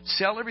thing.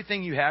 Sell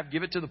everything you have,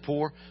 give it to the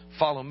poor,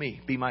 follow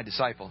me, be my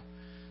disciple.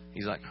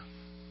 He's like,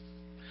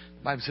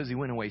 the Bible says he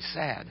went away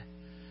sad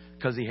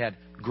because he had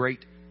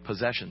great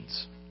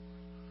possessions.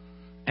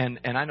 And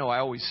I know I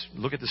always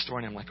look at the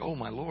story and I'm like, oh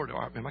my Lord, am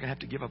I going to have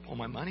to give up all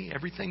my money,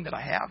 everything that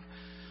I have?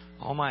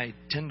 All my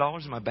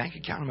 $10 in my bank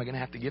account, am I going to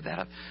have to give that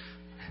up?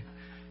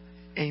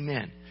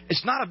 Amen.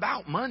 It's not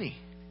about money.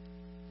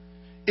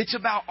 It's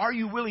about, are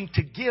you willing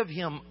to give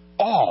Him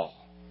all?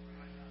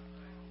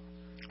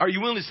 Are you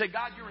willing to say,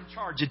 God, you're in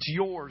charge. It's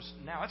yours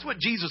now. That's what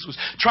Jesus was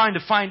trying to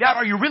find out.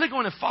 Are you really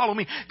going to follow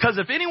me? Because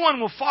if anyone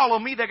will follow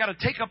me, they got to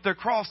take up their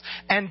cross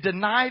and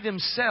deny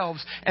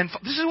themselves. And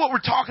this is what we're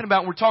talking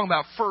about. We're talking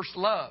about first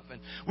love.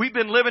 And we've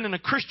been living in a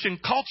Christian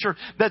culture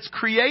that's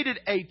created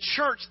a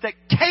church that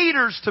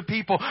caters to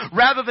people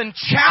rather than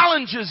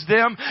challenges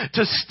them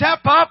to step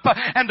up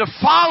and to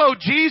follow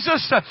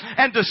Jesus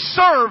and to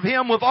serve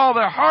Him with all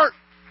their heart,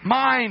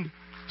 mind,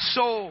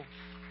 soul,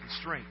 and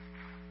strength.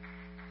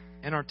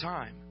 And our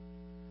time.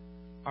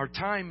 Our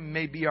time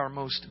may be our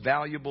most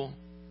valuable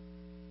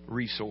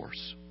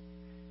resource.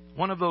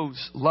 One of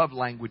those love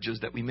languages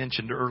that we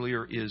mentioned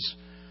earlier is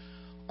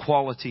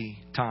quality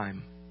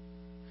time.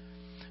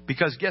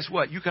 Because guess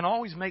what? You can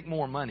always make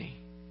more money,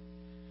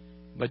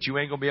 but you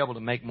ain't going to be able to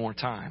make more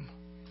time.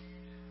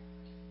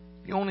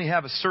 You only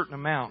have a certain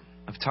amount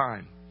of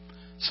time.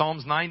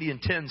 Psalms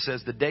 90:10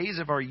 says, the days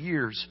of our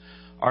years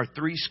are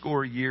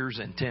 70 years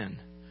and 10.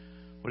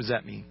 What does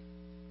that mean?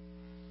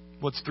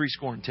 What's 70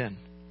 and 10?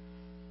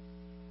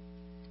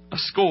 A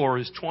score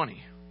is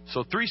 20.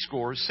 So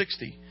 70 is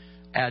 60.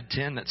 Add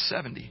 10, that's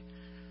 70.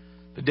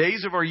 The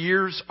days of our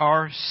years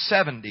are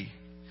 70.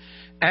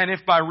 And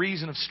if by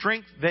reason of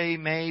strength they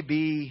may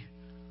be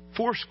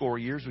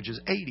 80 years, which is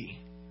 80.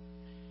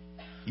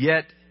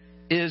 Yet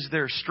is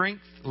their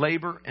strength,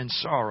 labor, and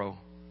sorrow,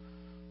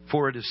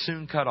 for it is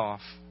soon cut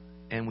off,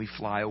 and we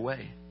fly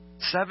away.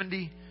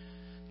 70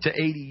 to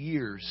 80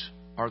 years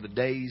are the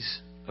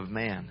days of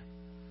man.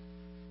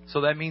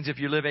 So that means if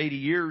you live 80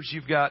 years,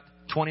 you've got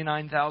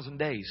 29,000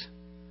 days.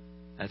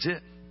 That's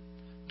it.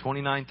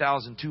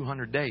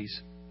 29,200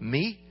 days.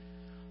 Me?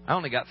 I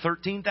only got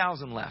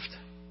 13,000 left.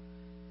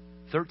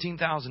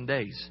 13,000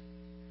 days.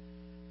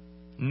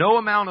 No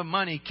amount of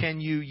money can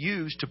you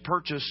use to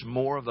purchase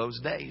more of those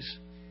days.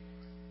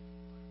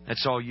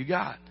 That's all you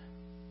got.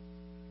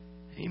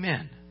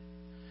 Amen.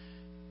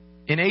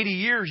 In 80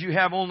 years, you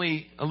have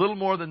only a little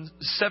more than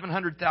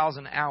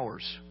 700,000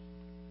 hours.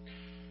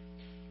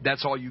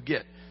 That's all you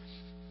get.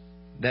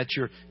 That's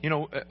your,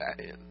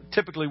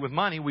 typically with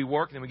money, we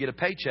work and then we get a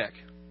paycheck.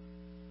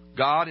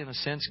 God, in a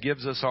sense,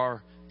 gives us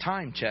our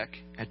time check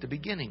at the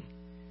beginning,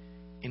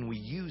 and we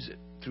use it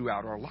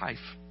throughout our life.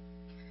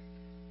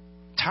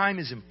 Time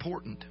is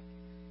important.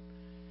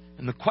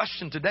 And the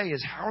question today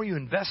is, how are you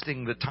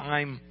investing the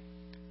time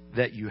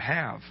that you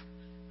have?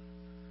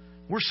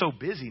 We're so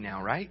busy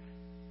now, right?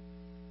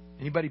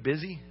 Anybody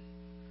busy?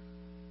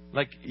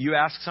 Like you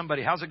ask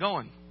somebody, how's it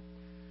going?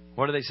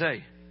 What do they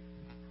say?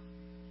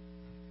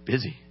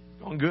 Busy.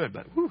 Going good,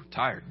 but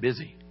tired,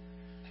 busy.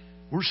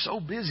 We're so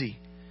busy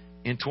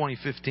in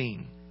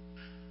 2015.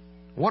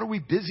 What are we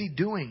busy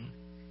doing?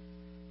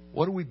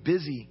 What are we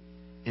busy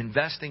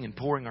investing and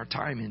pouring our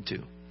time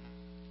into?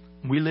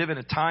 We live in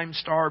a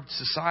time-starved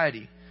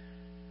society.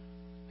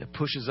 that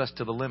pushes us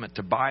to the limit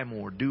to buy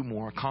more, do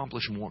more,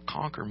 accomplish more,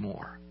 conquer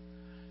more.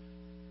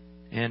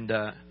 And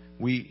a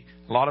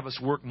lot of us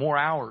work more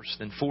hours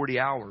than 40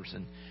 hours,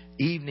 and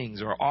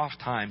evenings or off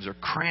times are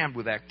crammed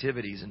with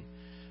activities, and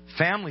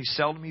families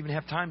seldom even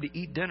have time to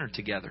eat dinner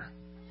together.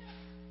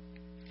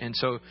 And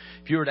so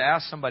if you were to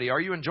ask somebody, are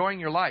you enjoying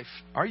your life?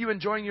 Are you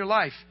enjoying your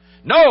life?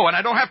 No, and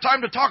I don't have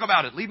time to talk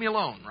about it. Leave me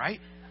alone, right?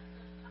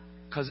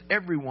 Because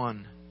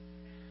everyone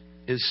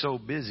is so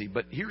busy.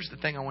 But here's the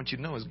thing I want you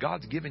to know is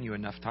God's given you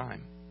enough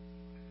time.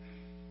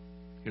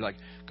 You're like,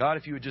 God,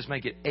 if you would just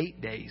make it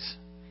 8 days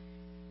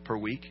per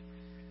week,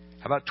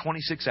 how about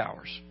 26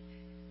 hours?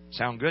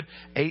 Sound good?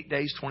 8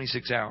 days,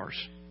 26 hours.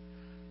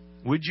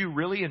 Would you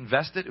really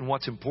invest it in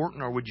what's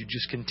important, or would you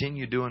just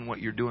continue doing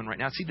what you're doing right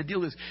now? See, the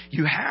deal is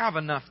you have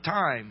enough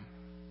time.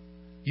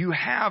 You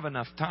have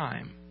enough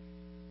time.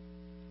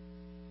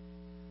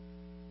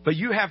 But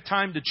you have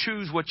time to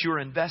choose what you're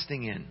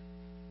investing in.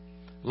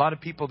 A lot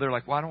of people, they're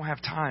like, well, I don't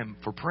have time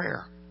for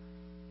prayer.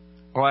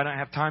 Or I don't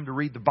have time to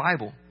read the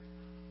Bible.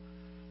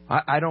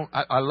 I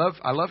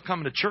love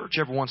coming to church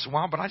every once in a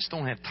while, but I just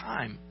don't have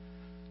time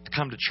to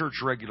come to church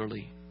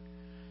regularly.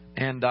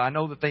 And I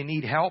know that they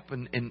need help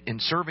in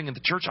serving in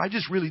the church. I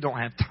just really don't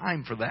have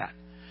time for that.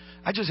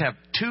 I just have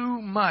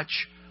too much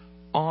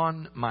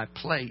on my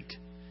plate.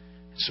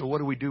 So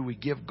what do? We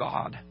give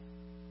God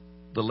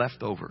the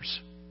leftovers.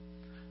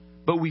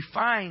 But we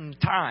find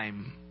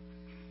time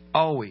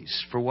always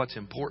for what's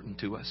important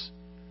to us.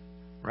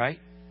 Right?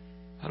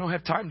 I don't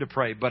have time to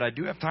pray, but I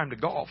do have time to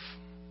golf.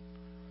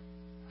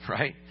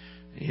 Right?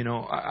 I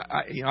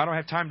don't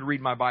have time to read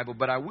my Bible,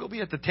 but I will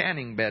be at the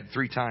tanning bed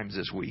 3 times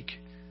this week.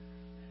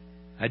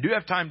 I do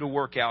have time to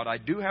work out. I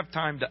do have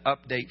time to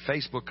update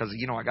Facebook because,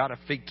 I got to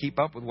keep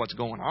up with what's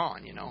going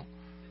on,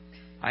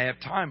 I have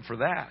time for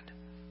that.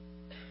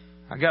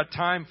 I got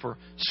time for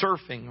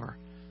surfing or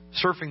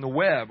surfing the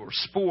web or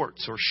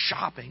sports or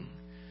shopping.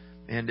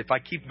 And if I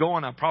keep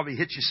going, I'll probably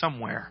hit you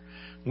somewhere.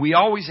 We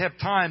always have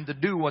time to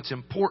do what's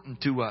important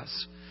to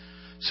us.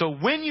 So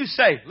when you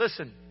say,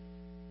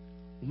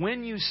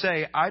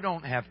 I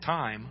don't have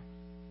time,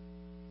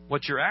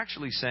 what you're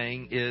actually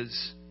saying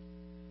is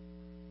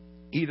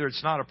either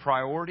it's not a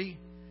priority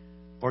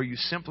or you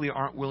simply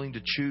aren't willing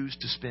to choose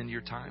to spend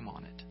your time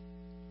on it.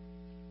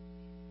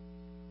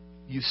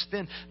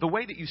 The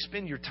way that you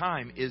spend your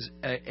time is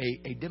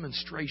a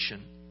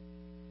demonstration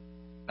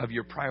of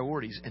your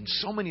priorities. And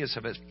so many of us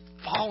have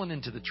fallen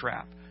into the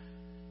trap.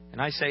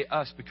 And I say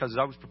us because as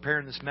I was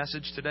preparing this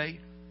message today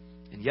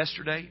and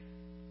yesterday,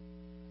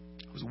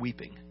 I was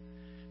weeping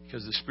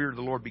because the Spirit of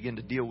the Lord began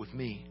to deal with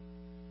me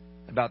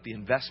about the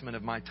investment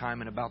of my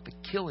time and about the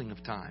killing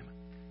of time.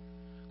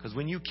 Because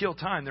when you kill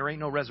time, there ain't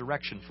no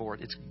resurrection for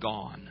it. It's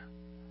gone.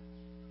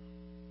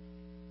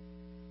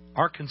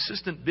 Our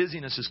consistent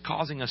busyness is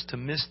causing us to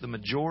miss the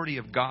majority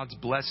of God's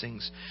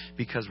blessings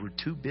because we're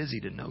too busy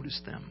to notice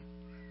them.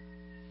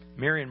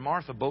 Mary and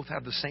Martha both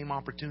have the same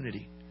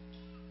opportunity.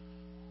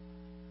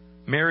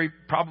 Mary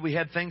probably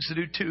had things to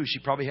do too. She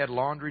probably had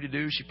laundry to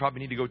do. She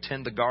probably needed to go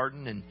tend the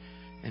garden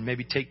and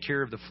maybe take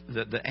care of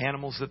the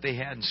animals that they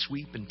had and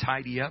sweep and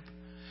tidy up.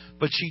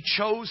 But she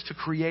chose to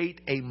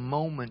create a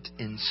moment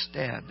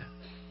instead.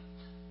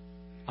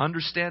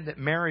 Understand that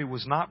Mary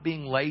was not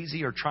being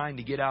lazy or trying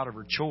to get out of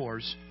her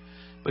chores,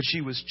 but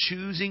she was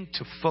choosing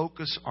to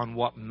focus on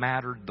what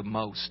mattered the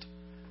most.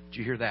 Did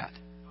you hear that?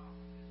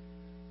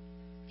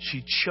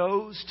 She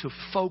chose to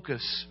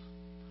focus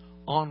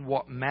on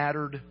what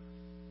mattered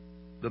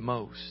the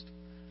most.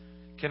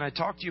 Can I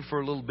talk to you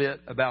for a little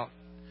bit about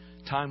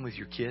time with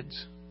your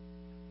kids?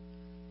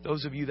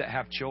 Those of you that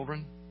have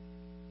children,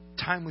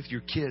 time with your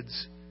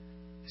kids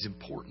is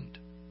important.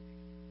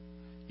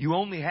 You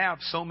only have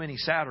so many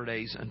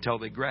Saturdays until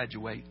they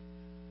graduate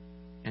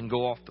and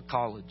go off to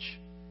college.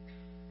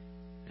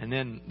 And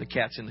then the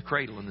cat's in the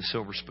cradle and the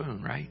silver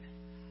spoon, right?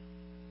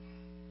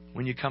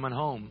 When you're coming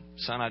home,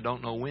 son, I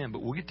don't know when,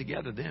 but we'll get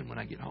together then when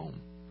I get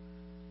home.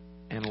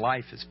 And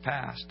life is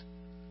past.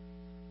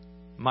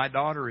 My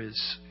daughter is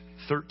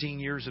 13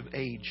 years of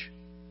age.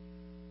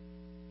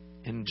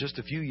 In just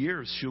a few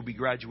years, she'll be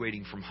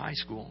graduating from high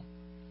school.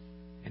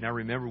 And I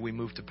remember we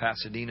moved to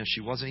Pasadena.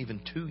 She wasn't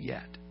even 2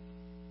 yet.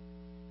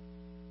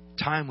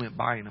 Time went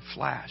by in a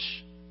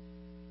flash.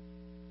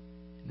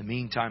 In the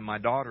meantime, my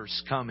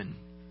daughter's come and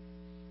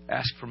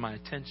asked for my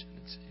attention.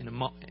 It's in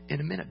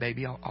a minute,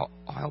 baby. I'll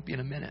help you in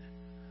a minute.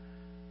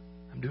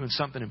 I'm doing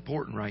something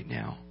important right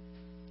now.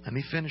 Let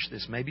me finish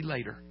this. Maybe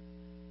later.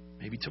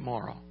 Maybe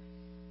tomorrow.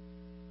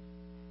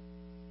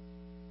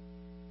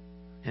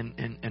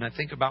 And I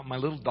think about my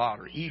little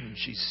daughter, Eden.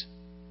 She's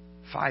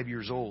 5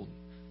 years old.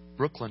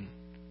 Brooklyn,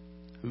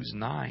 who's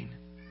 9.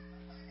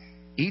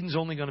 Eden's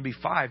only going to be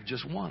 5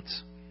 just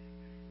once.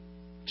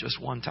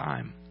 Just one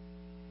time.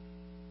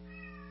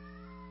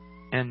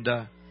 And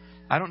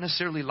I don't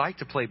necessarily like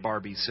to play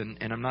Barbies, and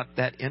I'm not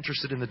that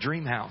interested in the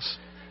dream house.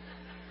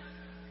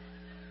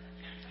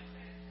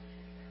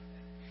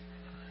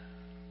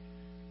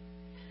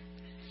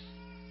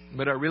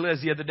 But I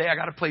realized the other day I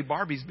got to play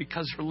Barbies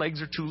because her legs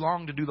are too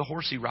long to do the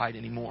horsey ride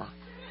anymore.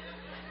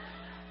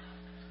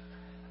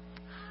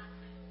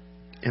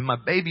 And my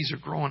babies are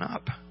growing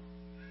up.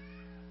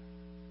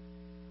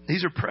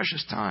 These are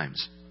precious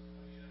times.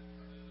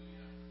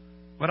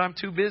 But I'm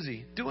too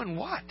busy. Doing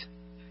what?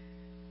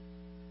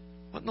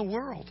 What in the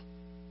world?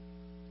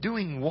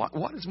 Doing what?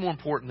 What is more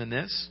important than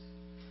this?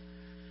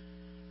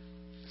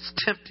 It's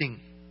tempting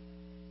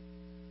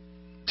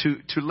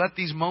to let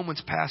these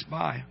moments pass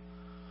by,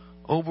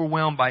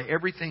 overwhelmed by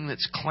everything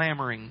that's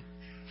clamoring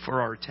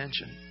for our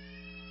attention.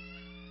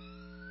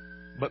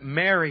 But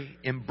Mary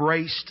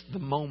embraced the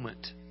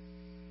moment.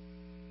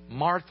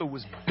 Martha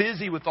was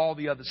busy with all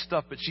the other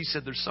stuff, but she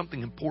said, there's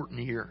something important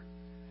here.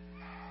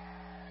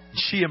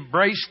 She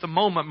embraced the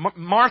moment.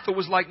 Martha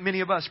was like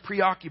many of us,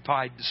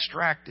 preoccupied,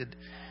 distracted,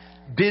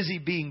 busy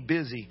being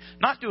busy.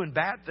 Not doing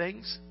bad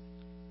things,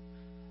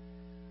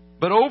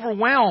 but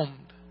overwhelmed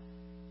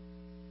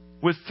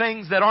with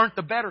things that aren't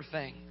the better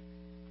thing.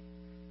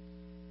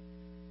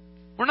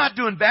 We're not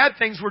doing bad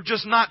things. We're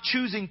just not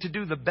choosing to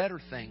do the better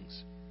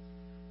things.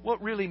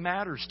 What really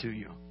matters to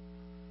you?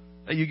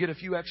 That you get a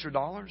few extra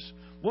dollars?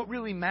 What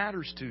really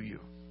matters to you?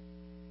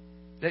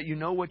 That you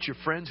know what your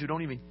friends who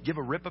don't even give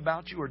a rip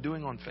about you are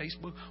doing on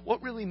Facebook?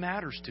 What really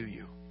matters to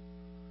you?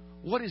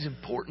 What is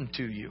important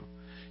to you?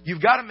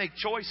 You've got to make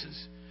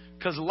choices,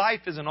 because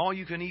life is an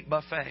all-you-can-eat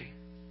buffet.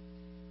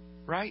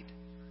 Right?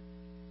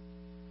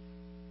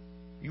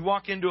 You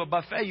walk into a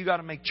buffet, you got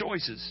to make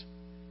choices.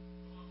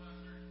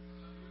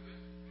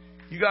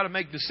 You got to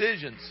make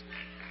decisions.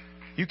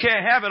 You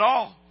can't have it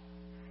all.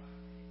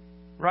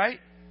 Right?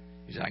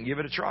 You say, I can give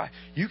it a try.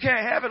 You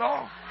can't have it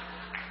all.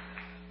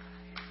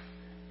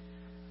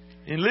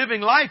 In living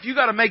life, you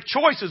got to make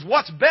choices.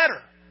 What's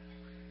better?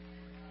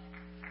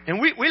 And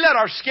we let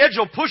our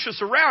schedule push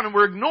us around, and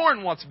we're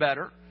ignoring what's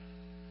better.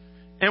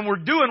 And we're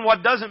doing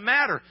what doesn't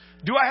matter.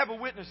 Do I have a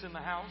witness in the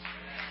house?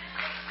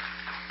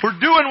 We're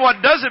doing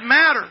what doesn't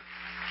matter.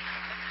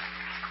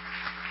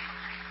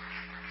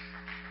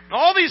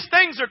 All these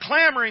things are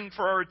clamoring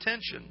for our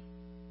attention.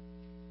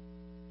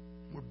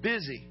 We're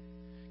busy.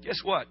 Guess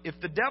what? If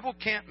the devil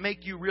can't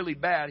make you really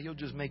bad, he'll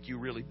just make you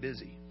really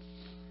busy.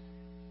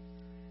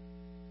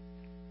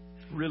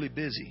 Really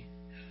busy.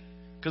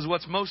 Because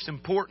what's most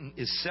important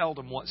is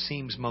seldom what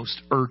seems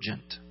most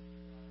urgent.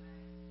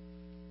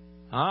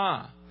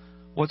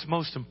 What's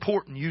most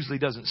important usually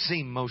doesn't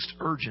seem most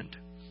urgent.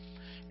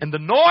 And the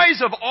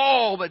noise of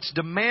all that's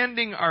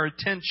demanding our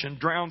attention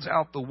drowns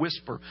out the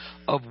whisper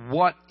of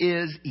what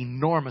is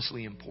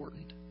enormously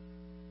important.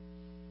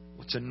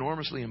 What's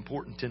enormously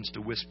important tends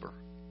to whisper.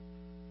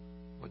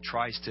 What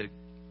tries to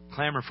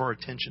clamor for our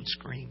attention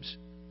screams.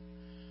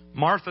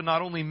 Martha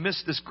not only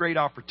missed this great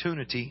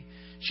opportunity,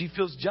 she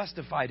feels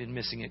justified in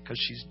missing it because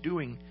she's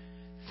doing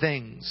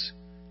things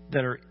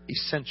that are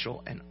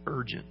essential and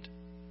urgent.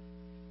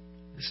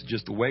 This is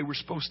just the way we're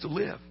supposed to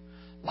live.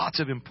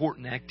 Lots of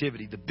important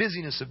activity. The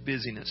busyness of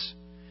busyness.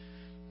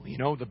 You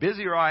know, the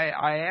busier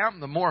I am,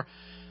 the more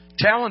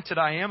talented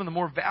I am, and the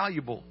more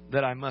valuable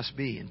that I must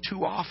be. And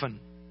too often,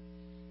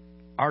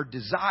 our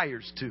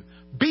desires to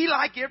be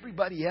like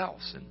everybody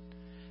else and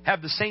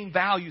have the same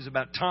values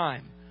about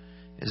time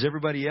as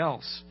everybody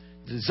else.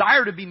 The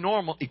desire to be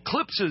normal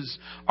eclipses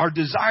our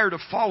desire to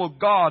follow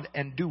God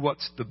and do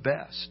what's the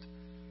best.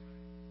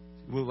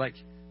 Well, like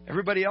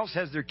everybody else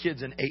has their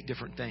kids in 8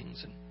 different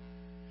things, and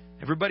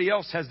everybody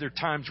else has their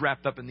times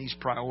wrapped up in these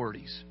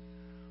priorities.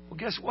 Well,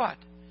 guess what?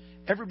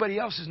 Everybody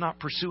else is not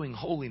pursuing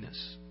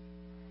holiness.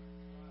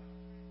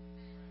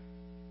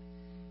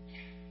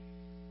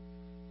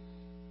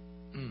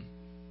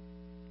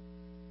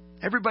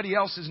 Everybody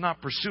else is not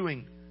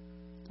pursuing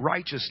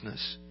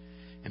righteousness.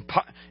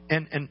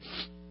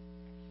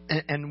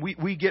 And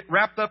we get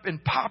wrapped up in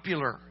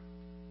popular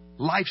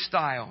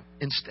lifestyle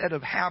instead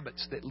of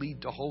habits that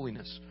lead to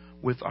holiness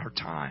with our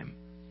time.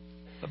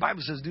 The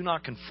Bible says, do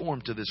not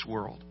conform to this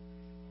world.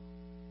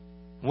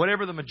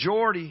 Whatever the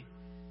majority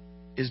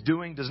is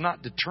doing does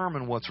not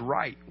determine what's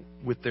right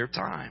with their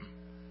time.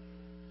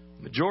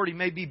 The majority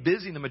may be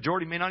busy, and the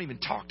majority may not even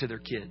talk to their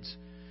kids.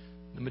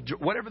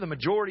 Whatever the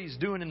majority is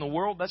doing in the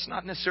world, that's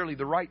not necessarily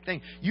the right thing.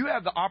 You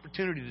have the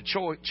opportunity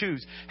to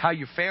choose how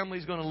your family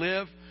is going to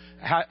live,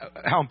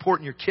 how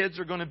important your kids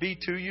are going to be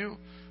to you.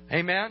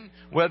 Amen?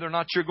 Whether or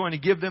not you're going to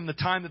give them the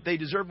time that they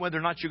deserve, whether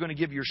or not you're going to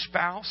give your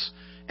spouse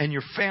and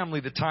your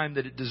family the time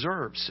that it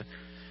deserves.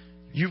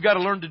 You've got to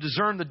learn to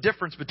discern the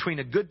difference between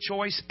a good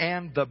choice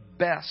and the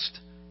best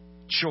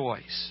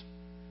choice.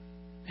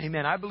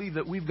 Amen. I believe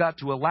that we've got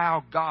to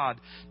allow God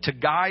to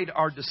guide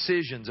our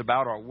decisions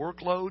about our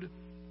workload,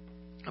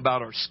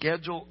 about our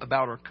schedule,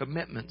 about our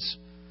commitments.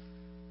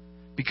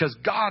 Because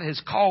God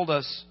has called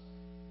us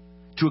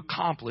to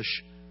accomplish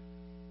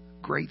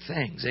great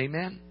things.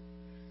 Amen.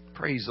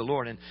 Praise the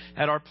Lord. And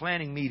at our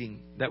planning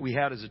meeting that we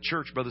had as a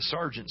church, Brother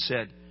Sargent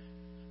said,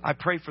 I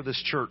pray for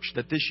this church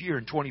that this year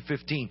in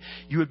 2015,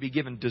 you would be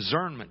given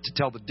discernment to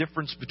tell the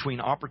difference between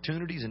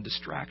opportunities and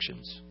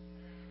distractions.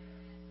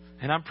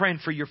 And I'm praying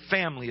for your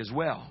family as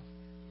well.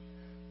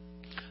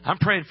 I'm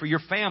praying for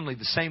your family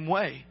the same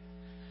way.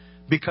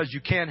 Because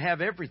you can't have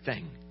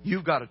everything.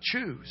 You've got to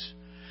choose.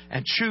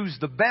 And choose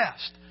the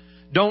best.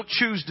 Don't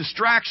choose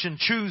distraction.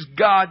 Choose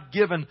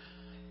God-given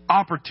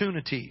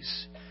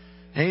opportunities.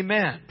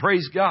 Amen.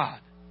 Praise God.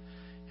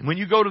 And when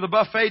you go to the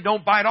buffet,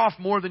 don't bite off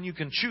more than you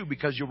can chew,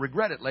 because you'll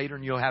regret it later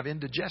and you'll have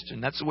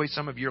indigestion. That's the way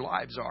some of your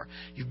lives are.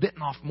 You've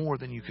bitten off more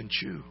than you can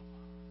chew.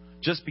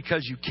 Just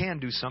because you can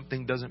do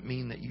something doesn't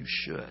mean that you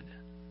should.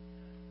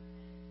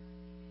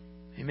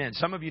 Amen.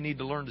 Some of you need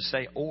to learn to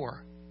say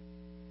or.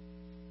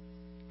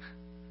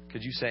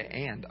 Could you say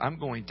and? I'm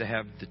going to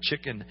have the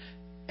chicken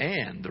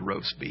and the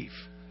roast beef.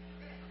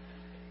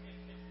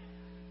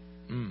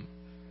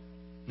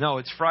 No,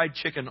 it's fried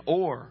chicken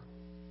or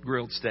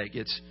grilled steak.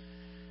 It's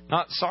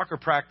not soccer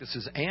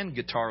practices and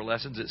guitar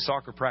lessons. It's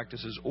soccer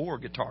practices or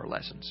guitar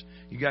lessons.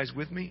 You guys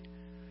with me?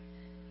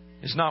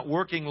 It's not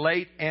working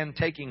late and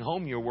taking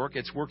home your work.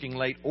 It's working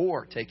late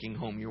or taking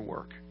home your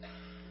work.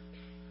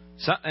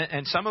 So,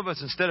 and some of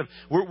us, instead of...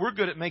 We're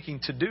good at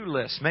making to-do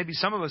lists. Maybe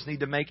some of us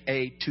need to make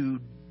a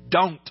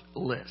to-don't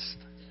list.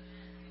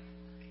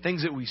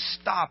 Things that we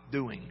stop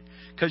doing.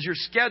 Because your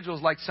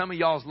schedule's like some of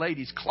y'all's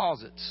ladies'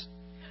 closets.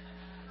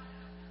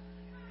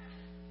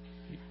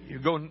 You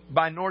go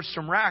by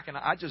Nordstrom Rack and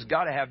I just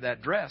got to have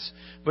that dress.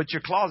 But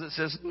your closet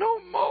says, no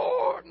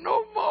more,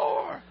 no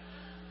more.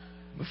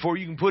 Before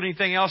you can put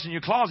anything else in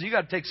your closet, you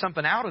got to take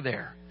something out of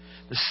there.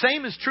 The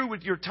same is true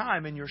with your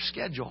time and your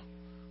schedule.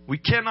 We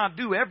cannot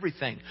do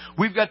everything.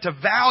 We've got to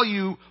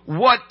value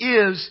what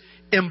is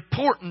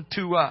important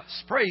to us.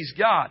 Praise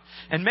God.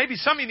 And maybe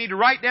some of you need to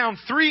write down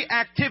 3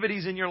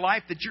 activities in your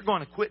life that you're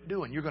going to quit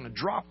doing. You're going to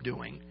drop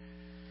doing.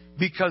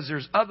 Because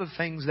there's other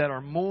things that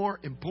are more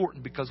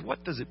important. Because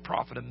what does it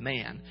profit a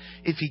man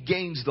if he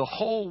gains the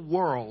whole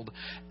world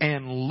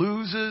and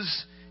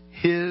loses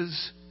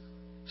his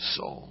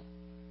soul?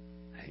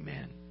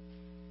 Amen.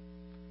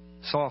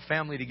 Saw a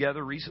family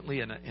together recently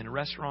in a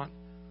restaurant.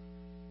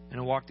 And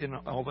I walked in,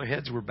 all their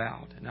heads were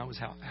bowed. And that was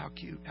how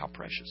cute, how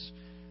precious.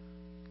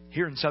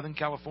 Here in Southern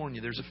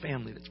California, there's a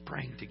family that's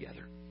praying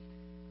together.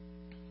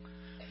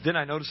 Then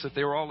I noticed that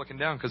they were all looking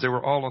down because they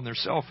were all on their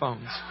cell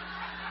phones.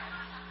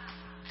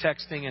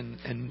 Texting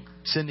and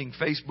sending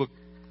Facebook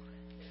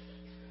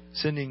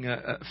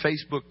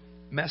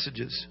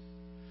messages.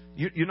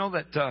 You know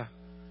that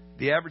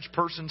the average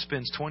person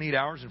spends 28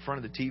 hours in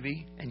front of the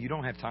TV and you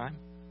don't have time?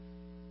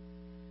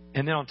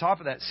 And then on top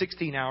of that,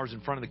 16 hours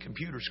in front of the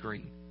computer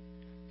screen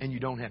and you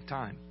don't have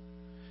time.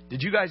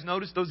 Did you guys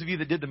notice, those of you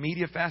that did the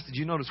media fast, did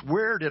you notice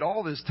where did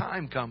all this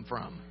time come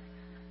from?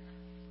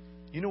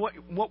 You know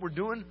what we're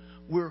doing?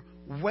 We're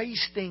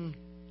wasting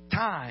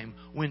time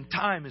when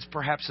time is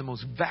perhaps the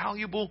most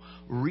valuable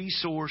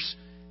resource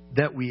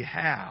that we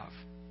have.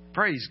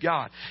 Praise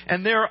God.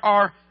 And there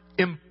are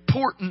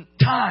important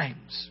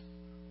times.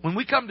 When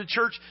we come to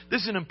church,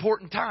 this is an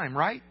important time,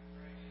 right?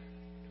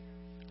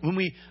 When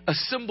we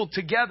assemble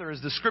together, as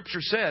the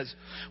Scripture says.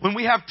 When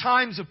we have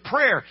times of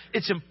prayer,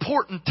 it's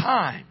important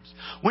times.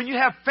 When you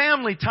have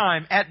family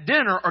time at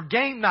dinner or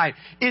game night,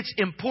 it's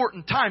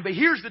important time. But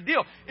here's the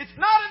deal. It's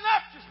not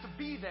enough just to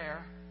be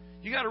there.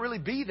 You got to really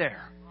be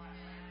there.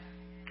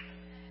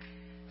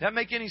 Does that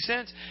make any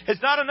sense?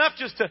 It's not enough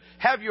just to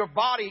have your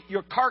body,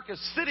 your carcass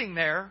sitting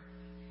there.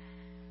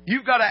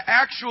 You've got to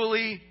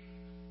actually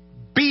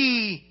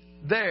be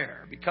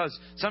there. Because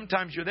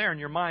sometimes you're there and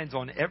your mind's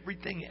on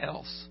everything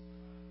else.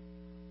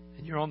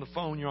 And you're on the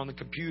phone, you're on the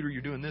computer,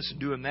 you're doing this and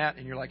doing that.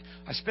 And you're like,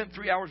 I spent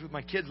 3 hours with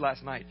my kids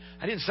last night.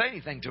 I didn't say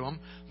anything to them,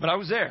 but I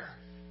was there.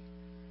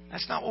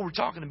 That's not what we're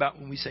talking about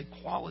when we say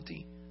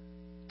quality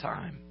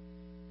time.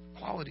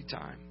 Quality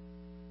time.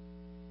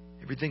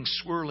 Everything's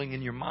swirling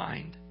in your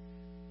mind.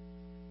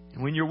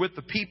 And when you're with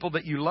the people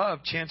that you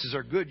love, chances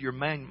are good your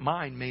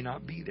mind may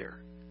not be there.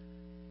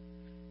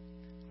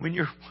 When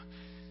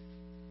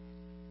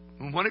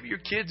one of your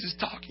kids is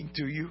talking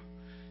to you,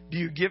 do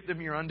you give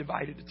them your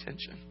undivided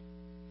attention?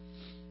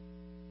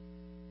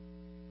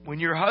 When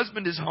your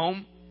husband is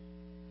home,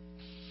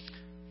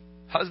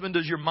 husband,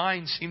 does your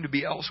mind seem to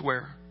be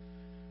elsewhere?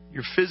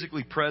 You're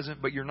physically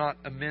present, but you're not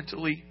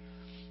mentally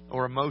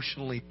or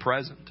emotionally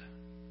present.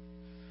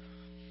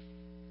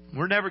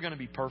 We're never going to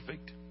be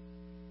perfect.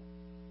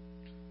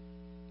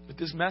 But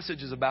this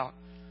message is about,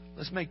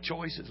 let's make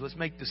choices. Let's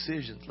make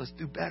decisions. Let's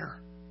do better.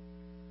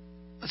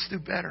 Let's do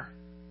better.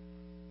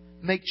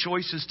 Make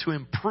choices to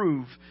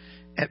improve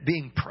at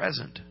being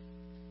present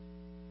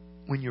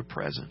when you're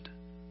present.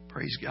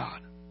 Praise God.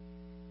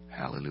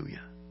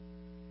 Hallelujah.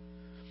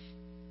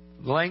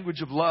 The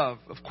language of love,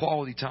 of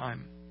quality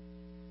time.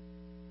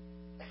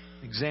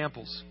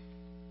 Examples.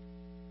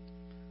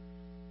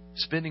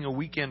 Spending a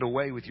weekend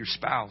away with your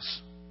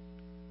spouse.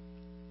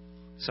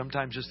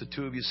 Sometimes just the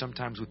two of you,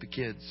 sometimes with the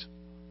kids.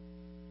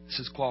 This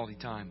is quality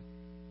time.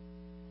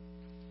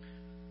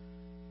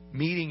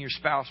 Meeting your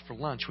spouse for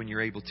lunch when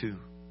you're able to.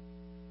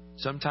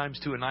 Sometimes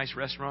to a nice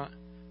restaurant.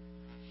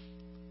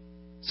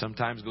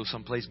 Sometimes go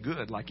someplace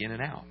good like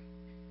In-N-Out.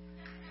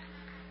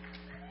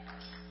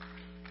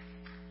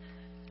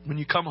 When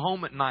you come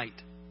home at night,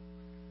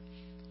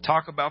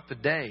 talk about the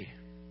day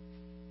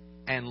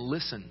and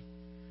listen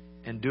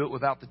and do it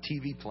without the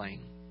TV playing.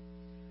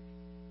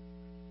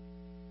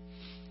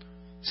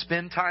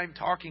 Spend time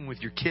talking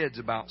with your kids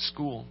about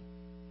school.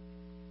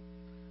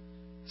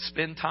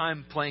 Spend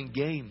time playing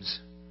games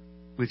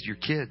with your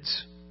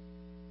kids.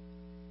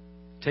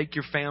 Take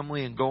your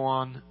family and go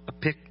on a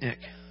picnic.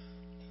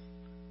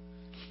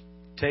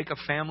 Take a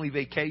family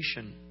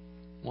vacation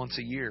once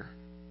a year.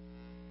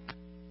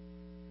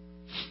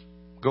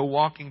 Go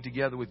walking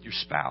together with your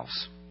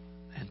spouse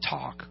and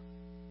talk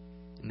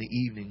in the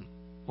evening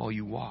while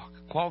you walk.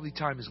 Quality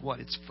time is what?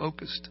 It's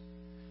focused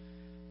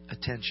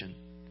attention.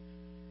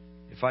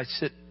 If I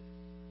sit,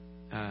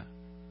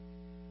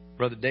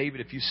 Brother David,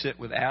 if you sit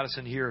with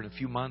Addison here in a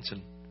few months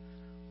and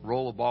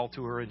roll a ball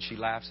to her and she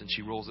laughs and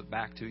she rolls it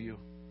back to you,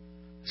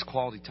 it's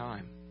quality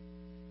time.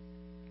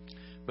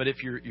 But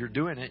if you're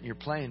doing it and you're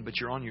playing,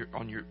 but you're on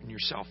your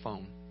cell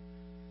phone,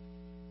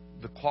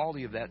 the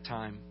quality of that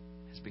time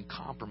has been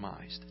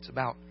compromised. It's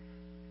about,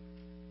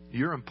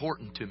 you're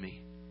important to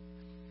me.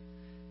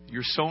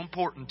 You're so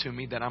important to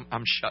me that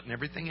I'm shutting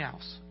everything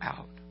else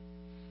out.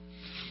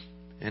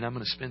 And I'm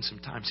going to spend some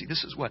time. See,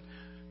 this is what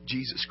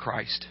Jesus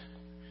Christ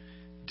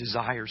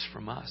desires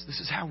from us. This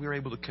is how we're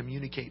able to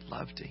communicate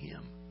love to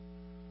Him.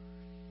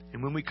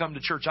 And when we come to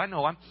church, I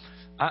know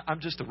I'm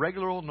just a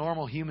regular old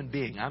normal human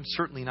being. I'm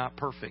certainly not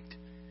perfect.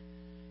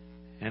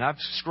 And I've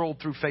scrolled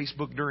through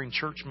Facebook during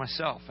church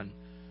myself, and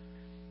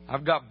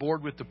I've got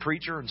bored with the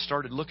preacher and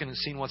started looking and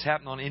seeing what's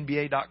happening on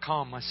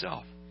NBA.com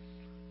myself.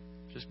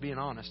 Just being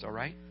honest, all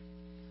right?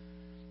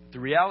 But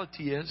the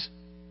reality is,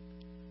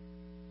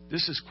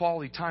 this is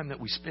quality time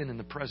that we spend in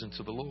the presence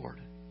of the Lord.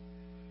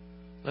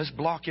 Let's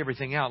block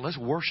everything out. Let's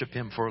worship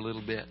Him for a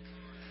little bit.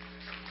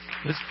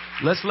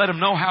 Let's let Him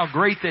know how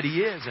great that He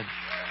is and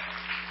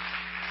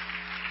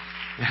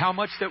how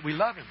much that we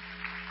love Him.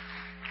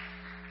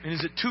 And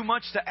is it too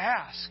much to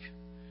ask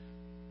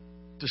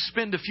to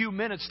spend a few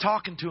minutes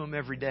talking to Him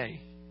every day?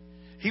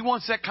 He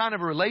wants that kind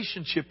of a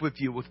relationship with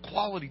you, with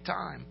quality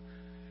time.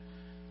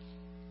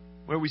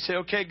 Where we say,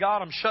 okay,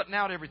 God, I'm shutting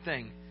out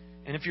everything.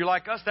 And if you're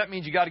like us, that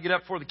means you got to get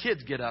up before the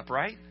kids get up,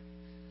 right?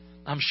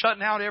 I'm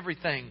shutting out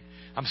everything.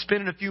 I'm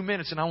spending a few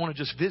minutes and I want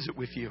to just visit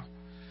with you.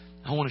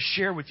 I want to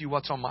share with you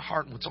what's on my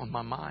heart and what's on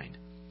my mind.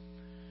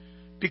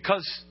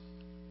 Because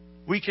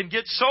we can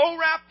get so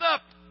wrapped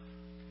up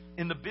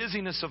in the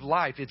busyness of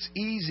life. It's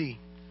easy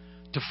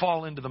to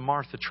fall into the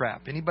Martha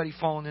trap. Anybody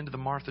fallen into the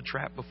Martha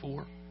trap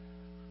before?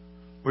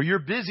 Where you're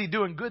busy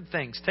doing good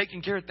things,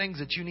 taking care of things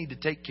that you need to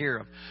take care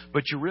of.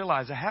 But you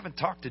realize, I haven't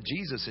talked to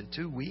Jesus in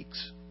 2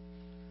 weeks.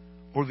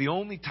 Or the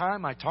only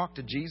time I talk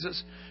to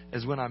Jesus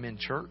is when I'm in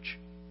church.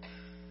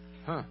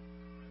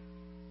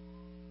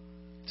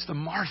 It's the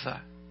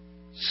Martha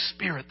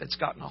spirit that's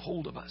gotten a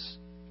hold of us.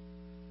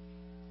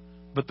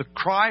 But the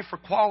cry for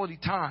quality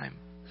time,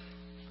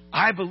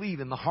 I believe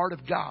in the heart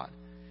of God,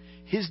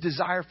 His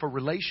desire for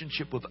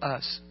relationship with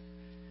us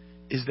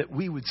is that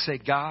we would say,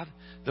 God,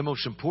 the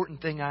most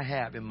important thing I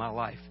have in my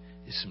life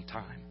is some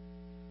time.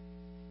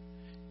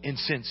 And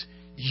since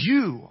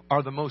You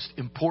are the most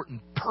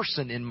important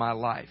person in my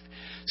life,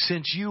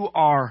 since You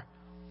are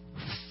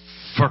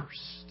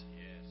first,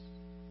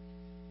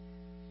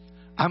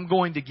 I'm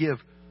going to give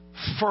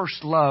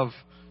first love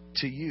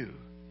to You.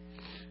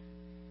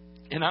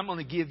 And I'm going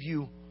to give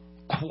You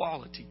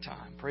quality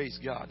time. Praise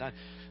God.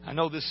 I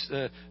know this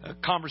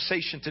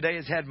conversation today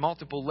has had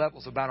multiple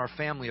levels about our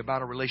family,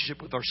 about our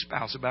relationship with our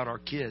spouse, about our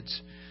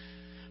kids.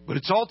 But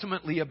it's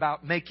ultimately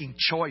about making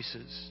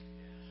choices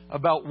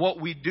about what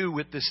we do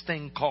with this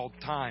thing called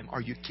time. Are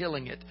you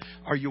killing it?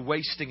 Are you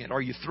wasting it? Are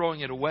you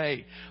throwing it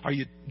away? Are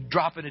you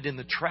dropping it in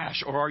the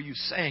trash? Or are you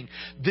saying,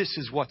 this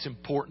is what's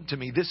important to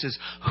me. This is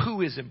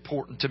who is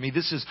important to me.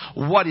 This is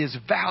what is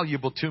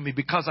valuable to me.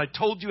 Because I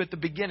told you at the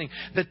beginning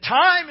that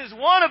time is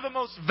one of the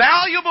most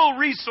valuable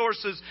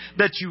resources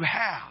that you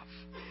have.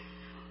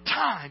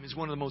 Time is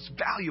one of the most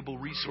valuable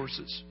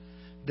resources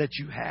that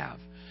you have.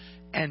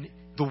 And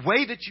the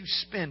way that you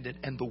spend it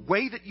and the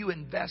way that you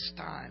invest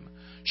time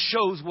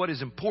shows what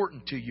is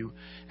important to you.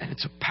 And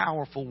it's a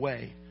powerful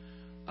way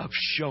of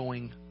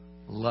showing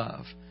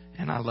love.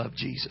 And I love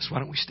Jesus. Why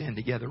don't we stand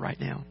together right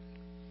now?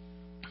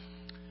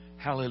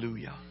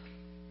 Hallelujah.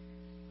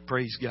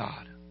 Praise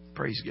God.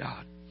 Praise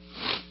God.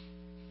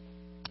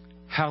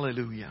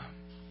 Hallelujah.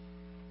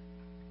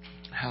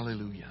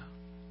 Hallelujah.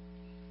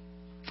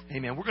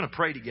 Amen. We're going to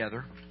pray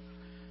together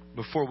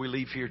before we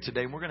leave here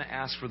today. We're going to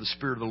ask for the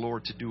Spirit of the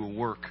Lord to do a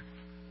work,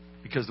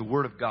 because the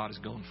Word of God is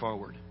going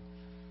forward.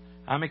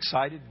 I'm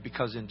excited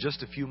because in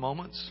just a few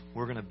moments,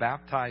 we're going to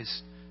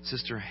baptize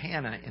Sister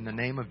Hannah in the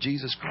name of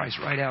Jesus Christ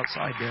right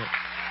outside there.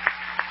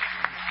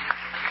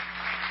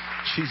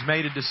 She's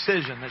made a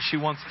decision that she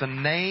wants the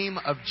name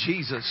of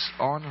Jesus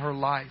on her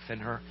life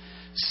and her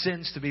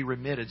sins to be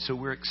remitted. So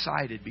we're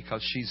excited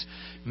because she's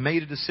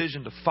made a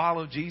decision to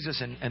follow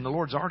Jesus, and the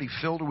Lord's already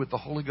filled her with the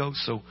Holy Ghost.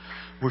 So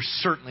we're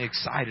certainly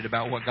excited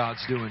about what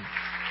God's doing.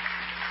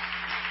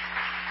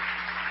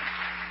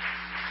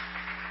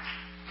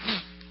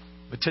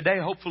 But today,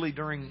 hopefully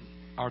during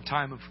our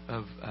time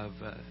of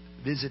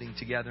visiting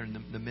together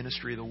in the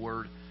ministry of the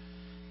Word,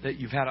 that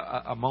you've had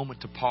a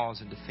moment to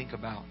pause and to think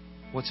about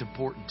what's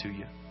important to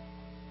you.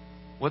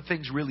 What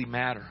things really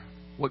matter?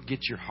 What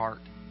gets your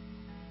heart?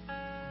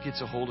 What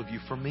gets a hold of you?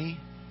 For me,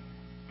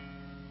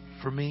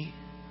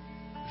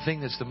 the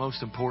thing that's the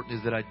most important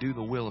is that I do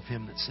the will of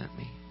Him that sent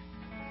me.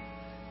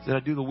 That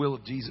I do the will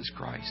of Jesus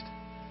Christ.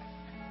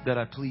 That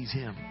I please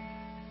Him.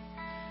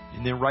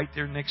 And then right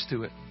there next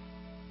to it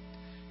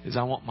is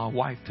I want my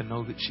wife to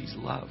know that she's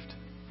loved.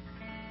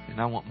 And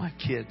I want my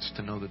kids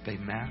to know that they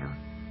matter.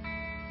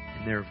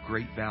 And they're of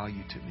great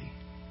value to me.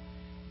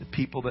 The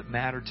people that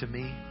matter to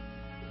me,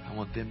 I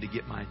want them to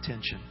get my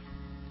attention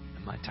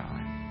and my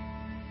time.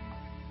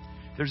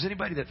 If there's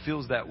anybody that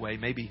feels that way,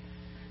 maybe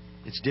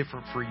it's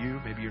different for you.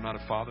 Maybe you're not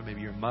a father.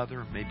 Maybe you're a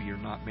mother. Maybe you're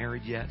not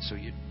married yet, so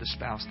the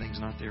spouse thing's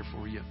not there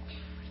for you.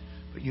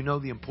 But you know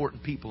the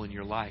important people in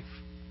your life.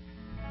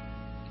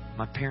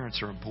 My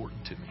parents are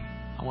important to me.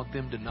 I want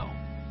them to know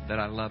that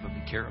I love them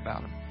and care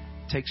about them.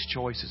 It takes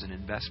choices and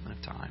investment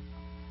of time.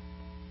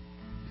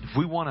 If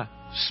we want to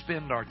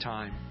spend our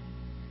time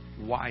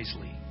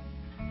wisely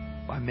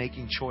by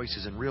making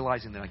choices and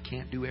realizing that I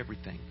can't do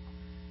everything,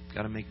 I've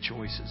got to make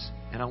choices.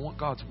 And I want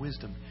God's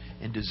wisdom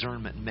and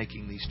discernment in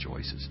making these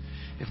choices.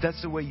 If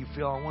that's the way you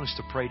feel, I want us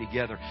to pray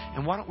together.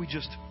 And why don't we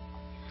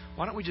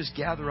just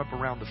gather up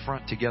around the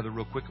front together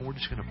real quick, and we're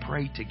just going to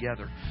pray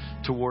together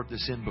toward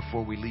this end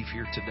before we leave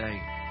here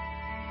today.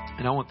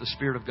 And I want the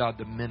Spirit of God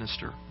to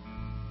minister.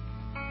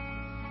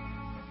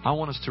 I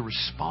want us to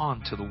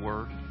respond to the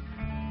Word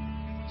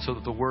so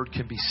that the Word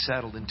can be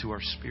settled into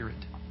our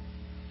spirit.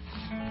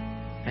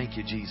 Thank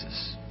you,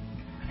 Jesus.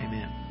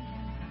 Amen.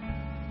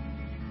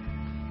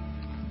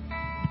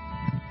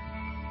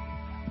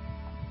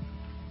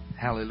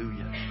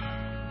 Hallelujah.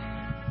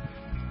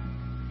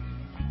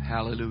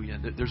 Hallelujah.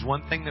 There's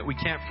one thing that we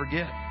can't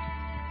forget.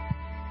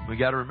 We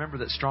got to remember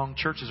that strong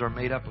churches are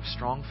made up of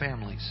strong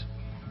families.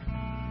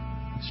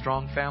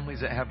 Strong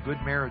families that have good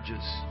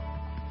marriages.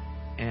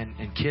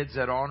 And kids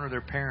that honor their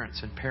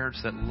parents. And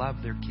parents that love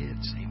their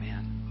kids.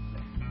 Amen.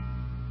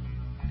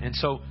 And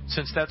so,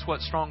 since that's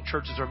what strong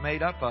churches are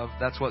made up of,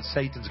 that's what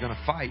Satan's going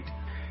to fight.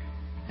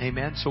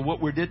 Amen. So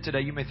what we did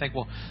today, you may think,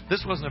 well,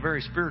 this wasn't a very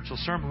spiritual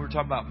sermon. We were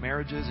talking about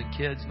marriages and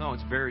kids. No,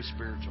 it's very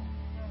spiritual.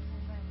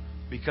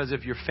 Because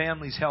if your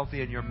family's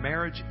healthy and your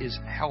marriage is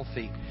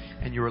healthy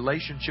and your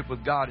relationship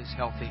with God is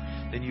healthy,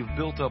 then you've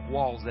built up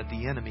walls that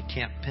the enemy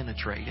can't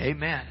penetrate.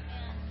 Amen.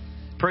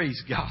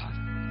 Praise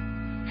God.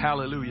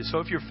 Hallelujah. So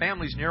if your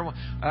family's near,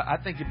 I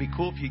think it'd be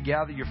cool if you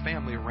gather your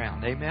family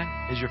around. Amen.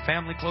 Is your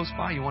family close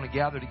by? You want to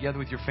gather together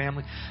with your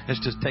family? Let's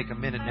just take a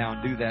minute now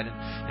and do that.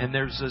 And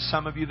there's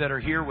some of you that are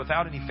here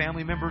without any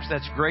family members.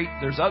 That's great.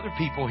 There's other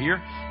people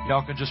here.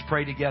 Y'all can just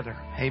pray together.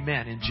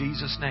 Amen. In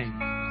Jesus' name.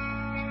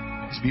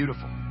 It's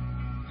beautiful.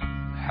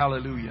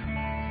 Hallelujah.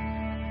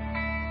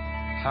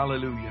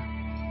 Hallelujah.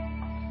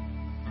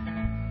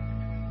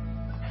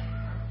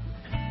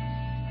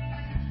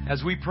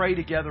 As we pray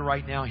together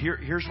right now,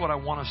 here's what I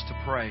want us to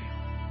pray.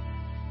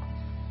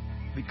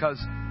 Because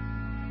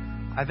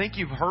I think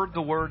you've heard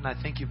the word and I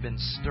think you've been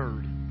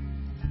stirred.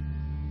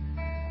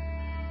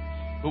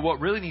 But what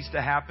really needs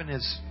to happen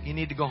is you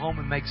need to go home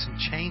and make some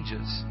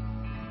changes.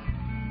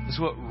 This is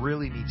what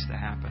really needs to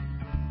happen.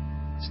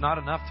 It's not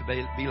enough to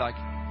be like,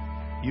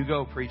 you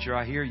go, preacher,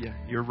 I hear you.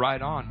 You're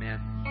right on, man.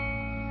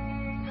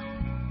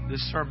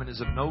 This sermon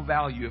is of no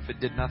value if it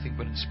did nothing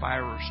but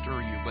inspire or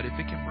stir you. But if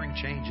it can bring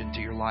change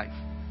into your life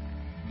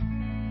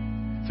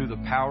through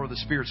the power of the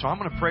Spirit. So I'm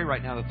going to pray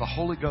right now that the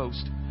Holy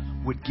Ghost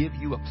would give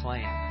you a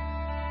plan.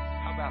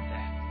 How about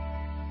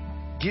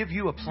that? Give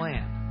you a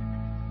plan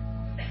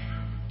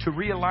to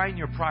realign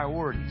your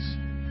priorities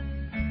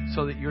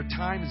so that your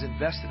time is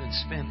invested and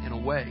spent in a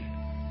way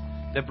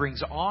that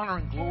brings honor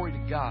and glory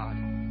to God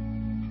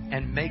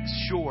and makes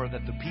sure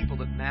that the people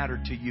that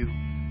matter to you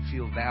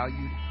feel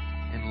valued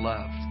and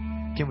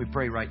loved. Can we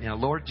pray right now?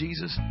 Lord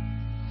Jesus,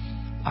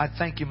 I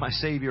thank you, my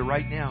Savior,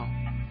 right now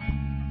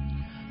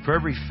for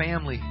every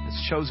family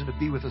that's chosen to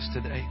be with us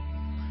today.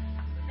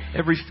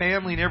 Every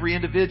family and every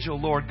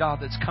individual, Lord God,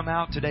 that's come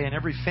out today, and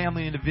every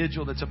family and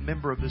individual that's a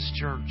member of this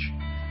church.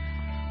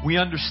 We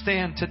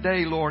understand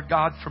today, Lord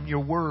God, from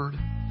your word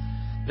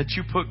that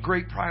you put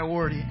great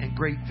priority and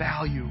great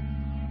value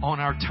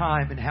on our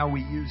time and how we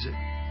use it.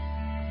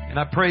 And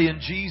I pray in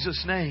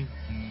Jesus' name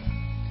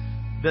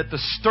that the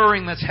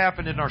stirring that's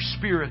happened in our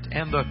spirit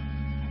and the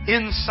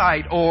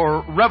insight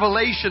or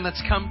revelation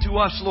that's come to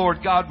us, Lord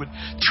God, would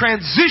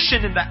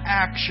transition into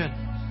action.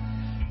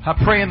 I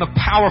pray in the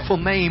powerful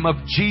name of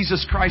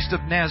Jesus Christ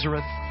of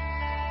Nazareth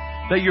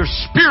that your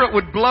Spirit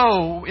would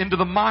blow into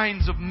the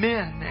minds of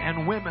men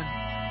and women.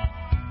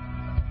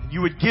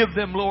 You would give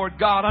them, Lord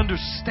God,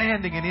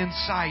 understanding and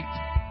insight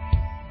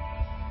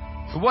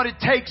for what it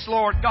takes,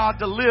 Lord God,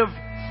 to live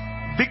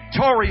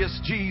victorious,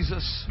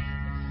 Jesus,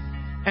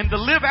 and to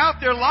live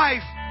out their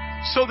life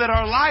so that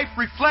our life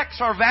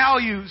reflects our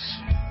values,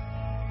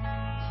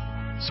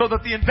 so that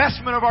the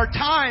investment of our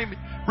time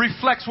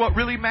reflects what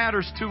really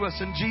matters to us.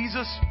 And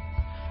Jesus,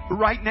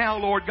 right now,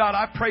 Lord God,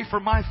 I pray for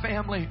my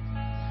family.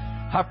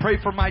 I pray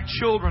for my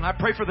children. I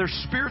pray for their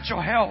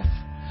spiritual health.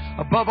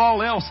 Above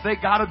all else, they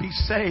got to be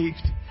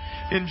saved.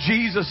 In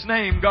Jesus'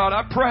 name, God,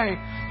 I pray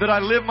that I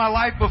live my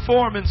life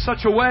before Him in such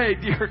a way,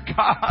 dear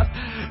God,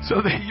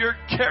 so that Your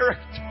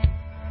character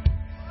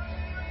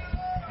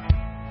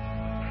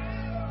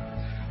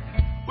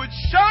would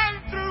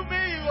shine through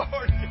me,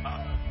 Lord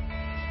God,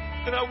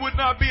 and I would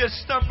not be a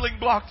stumbling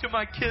block to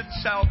my kids'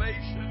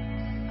 salvation.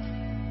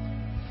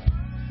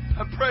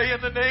 I pray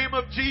in the name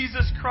of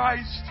Jesus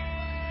Christ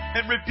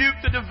and rebuke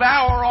the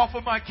devourer off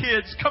of my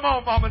kids. Come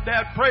on, Mom and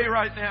Dad, pray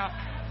right now.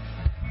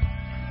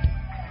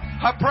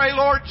 I pray,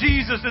 Lord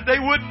Jesus, that they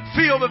wouldn't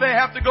feel that they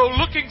have to go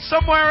looking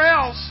somewhere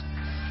else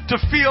to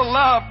feel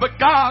love. But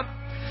God,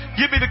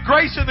 give me the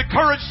grace and the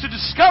courage to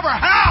discover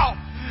how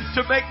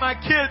to make my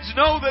kids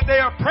know that they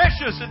are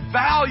precious and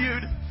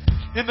valued.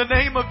 In the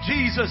name of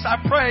Jesus, I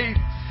pray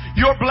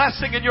Your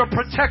blessing and Your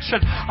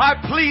protection. I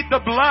plead the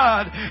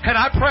blood and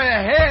I pray a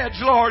hedge,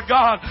 Lord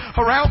God,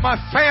 around my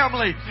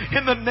family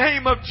in the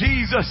name of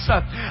Jesus.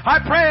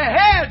 I pray a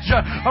hedge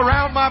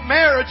around my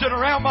marriage and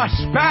around my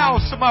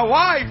spouse and my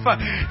wife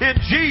in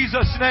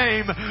Jesus'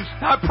 name.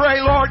 I pray,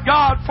 Lord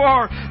God,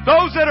 for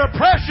those that are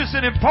precious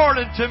and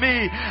important to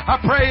me. I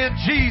pray in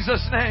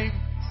Jesus' name.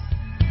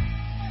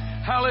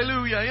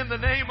 Hallelujah. In the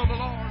name of the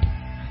Lord.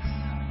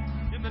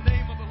 In the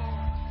name of the Lord.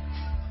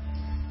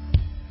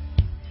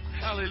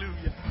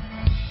 Hallelujah.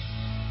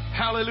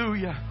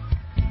 Hallelujah.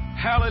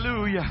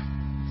 Hallelujah.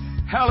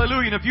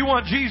 Hallelujah. And if you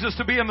want Jesus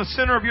to be in the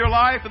center of your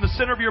life, in the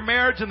center of your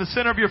marriage, in the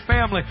center of your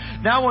family,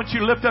 now I want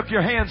you to lift up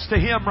your hands to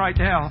Him right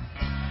now.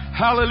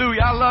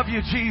 Hallelujah. I love you,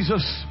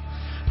 Jesus.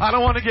 I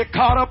don't want to get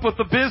caught up with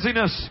the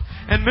busyness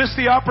and miss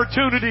the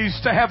opportunities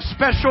to have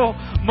special,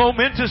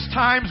 momentous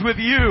times with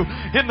you.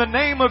 In the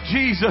name of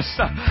Jesus.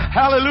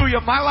 Hallelujah.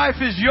 My life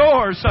is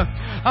yours.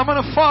 I'm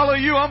going to follow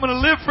you. I'm going to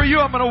live for you.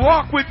 I'm going to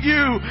walk with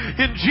you.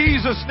 In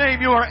Jesus'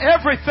 name, you are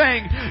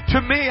everything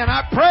to me. And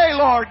I pray,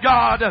 Lord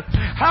God,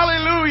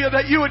 hallelujah,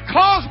 that you would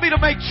cause me to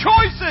make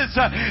choices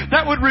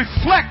that would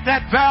reflect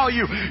that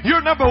value.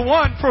 You're number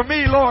one for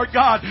me, Lord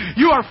God.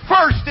 You are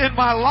first in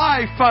my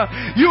life.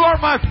 You are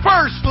my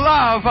first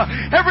love.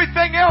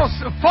 Everything else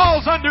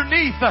falls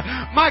underneath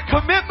my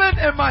commitment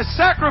and my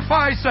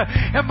sacrifice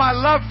and my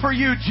love for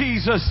you,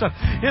 Jesus,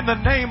 in the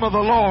name of the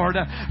Lord.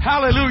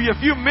 Hallelujah.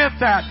 If you meant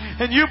that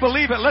and you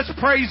believe it, let's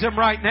praise Him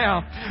right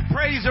now.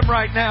 Praise Him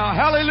right now.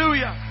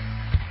 Hallelujah.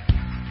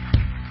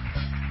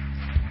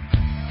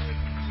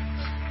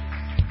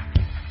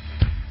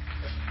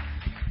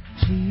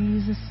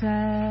 Jesus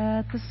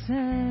at the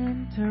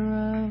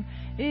center of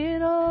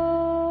it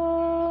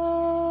all.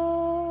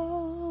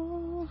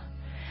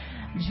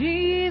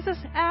 Jesus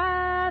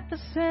at the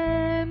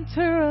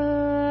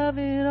center of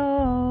it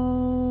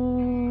all.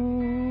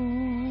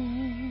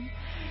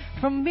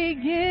 From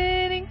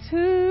beginning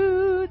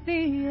to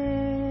the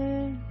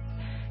end,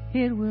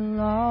 it will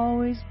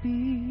always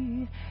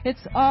be,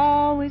 it's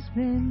always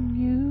been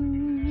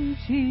you,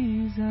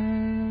 Jesus.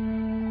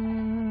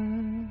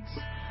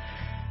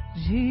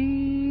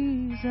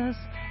 Jesus,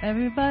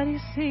 everybody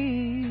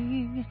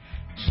sing.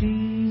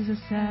 Jesus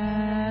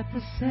at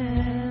the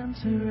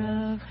center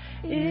of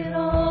it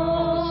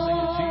all. Sing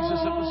it, Jesus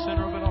at the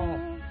center of it all.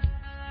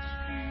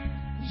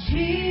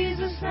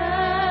 Jesus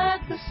at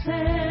the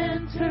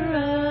center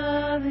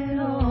of it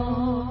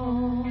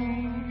all.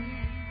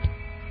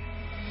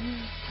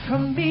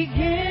 From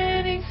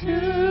beginning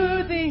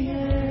to the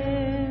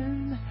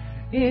end,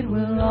 it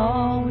will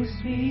always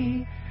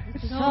be,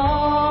 it's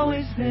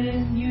always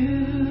been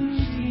you,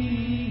 Jesus.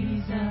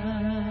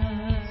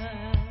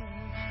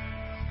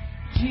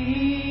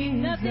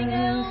 Nothing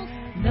else,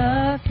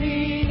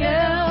 nothing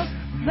else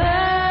matters.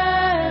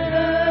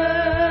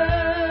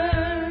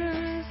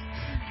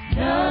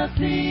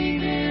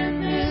 Nothing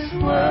in this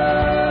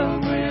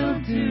world will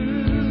do.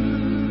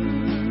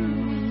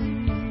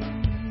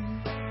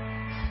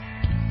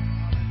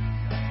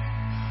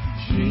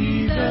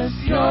 Jesus,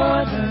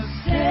 you're the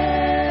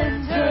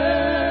center.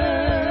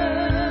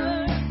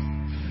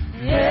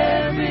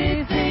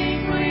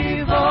 Everything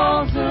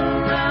revolves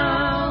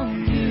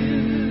around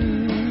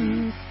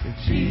you,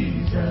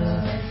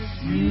 Jesus,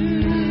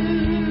 you.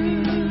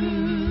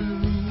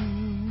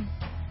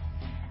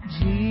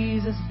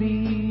 Jesus,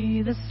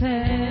 be the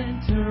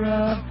center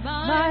of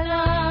my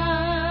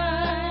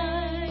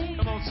life.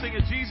 Come on, sing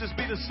it. Jesus,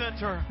 be the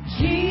center.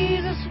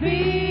 Jesus,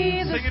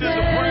 be the Sing it as a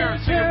prayer.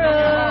 Sing it center from your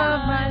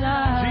of heart. my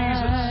life.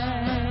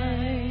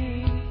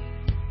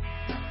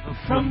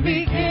 From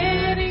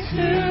beginning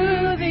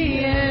to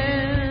the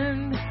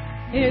end,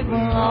 it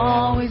will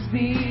always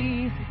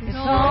be, it's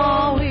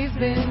always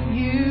been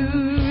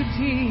you,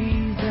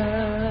 Jesus.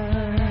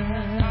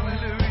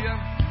 Hallelujah.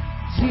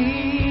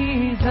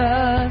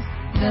 Jesus,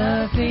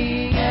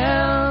 nothing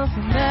else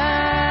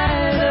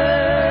matters.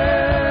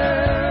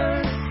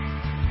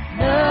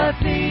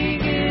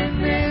 Nothing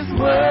in this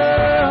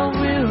world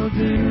will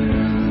do.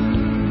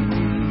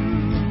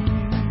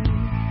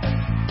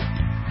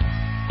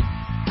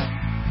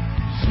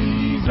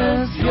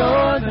 Jesus,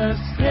 you're the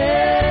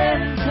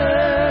center.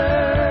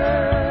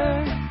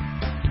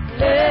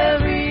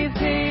 Everything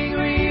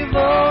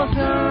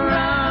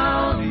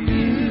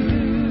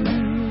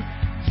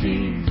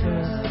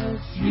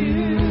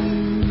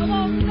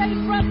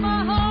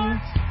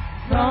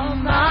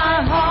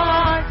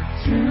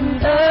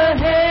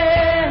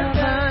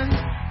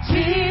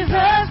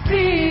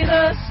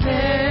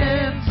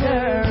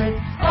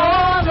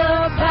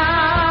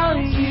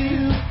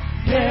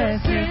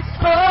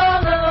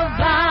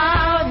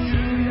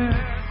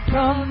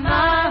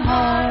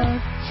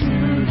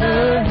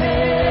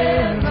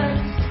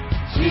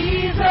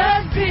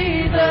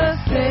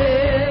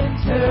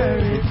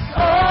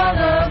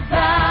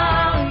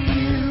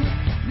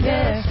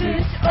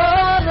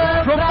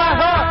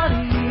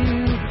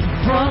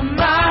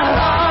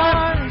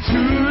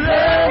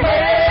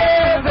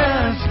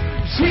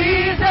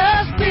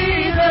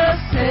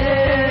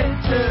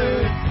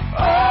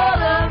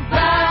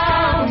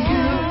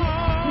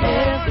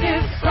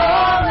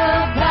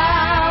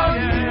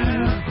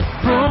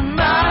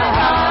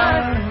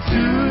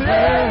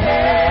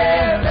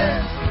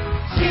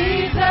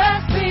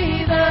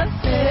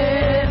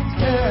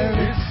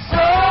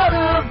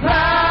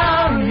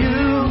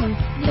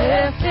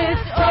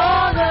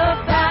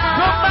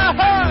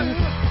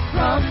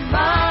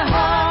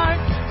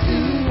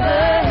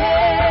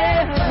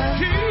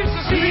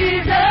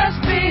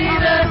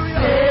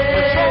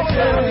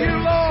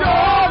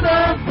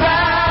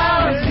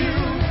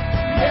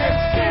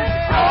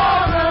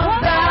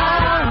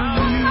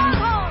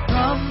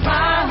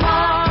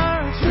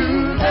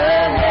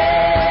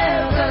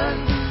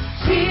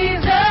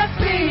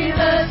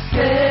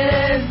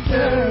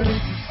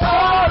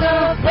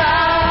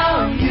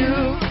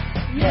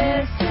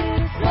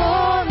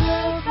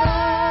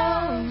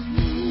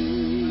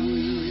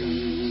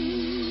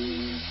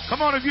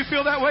Come on, if you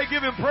feel that way,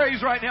 give Him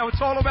praise right now. It's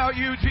all about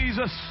you,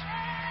 Jesus.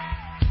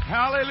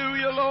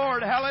 Hallelujah,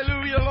 Lord.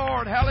 Hallelujah,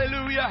 Lord.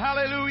 Hallelujah,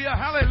 hallelujah,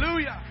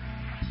 hallelujah.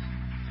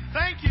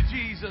 Thank you,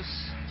 Jesus.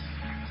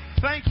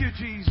 Thank you,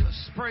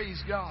 Jesus.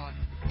 Praise God.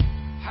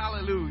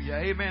 Hallelujah.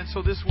 Amen.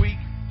 So this week,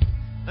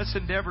 let's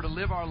endeavor to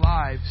live our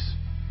lives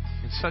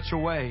in such a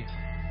way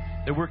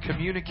that we're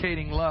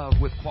communicating love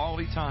with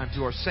quality time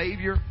to our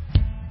Savior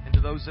and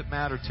to those that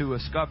matter to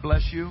us. God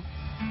bless you.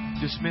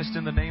 Dismissed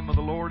in the name of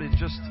the Lord in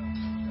just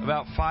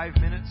about 5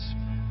 minutes.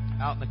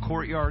 Out in the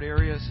courtyard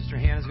area, Sister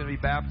Hannah's going to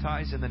be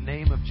baptized in the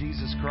name of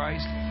Jesus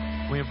Christ.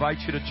 We invite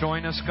you to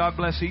join us. God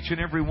bless each and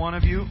every one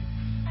of you.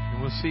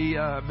 And we'll see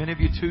many of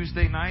you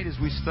Tuesday night as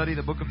we study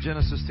the book of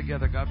Genesis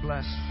together. God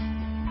bless.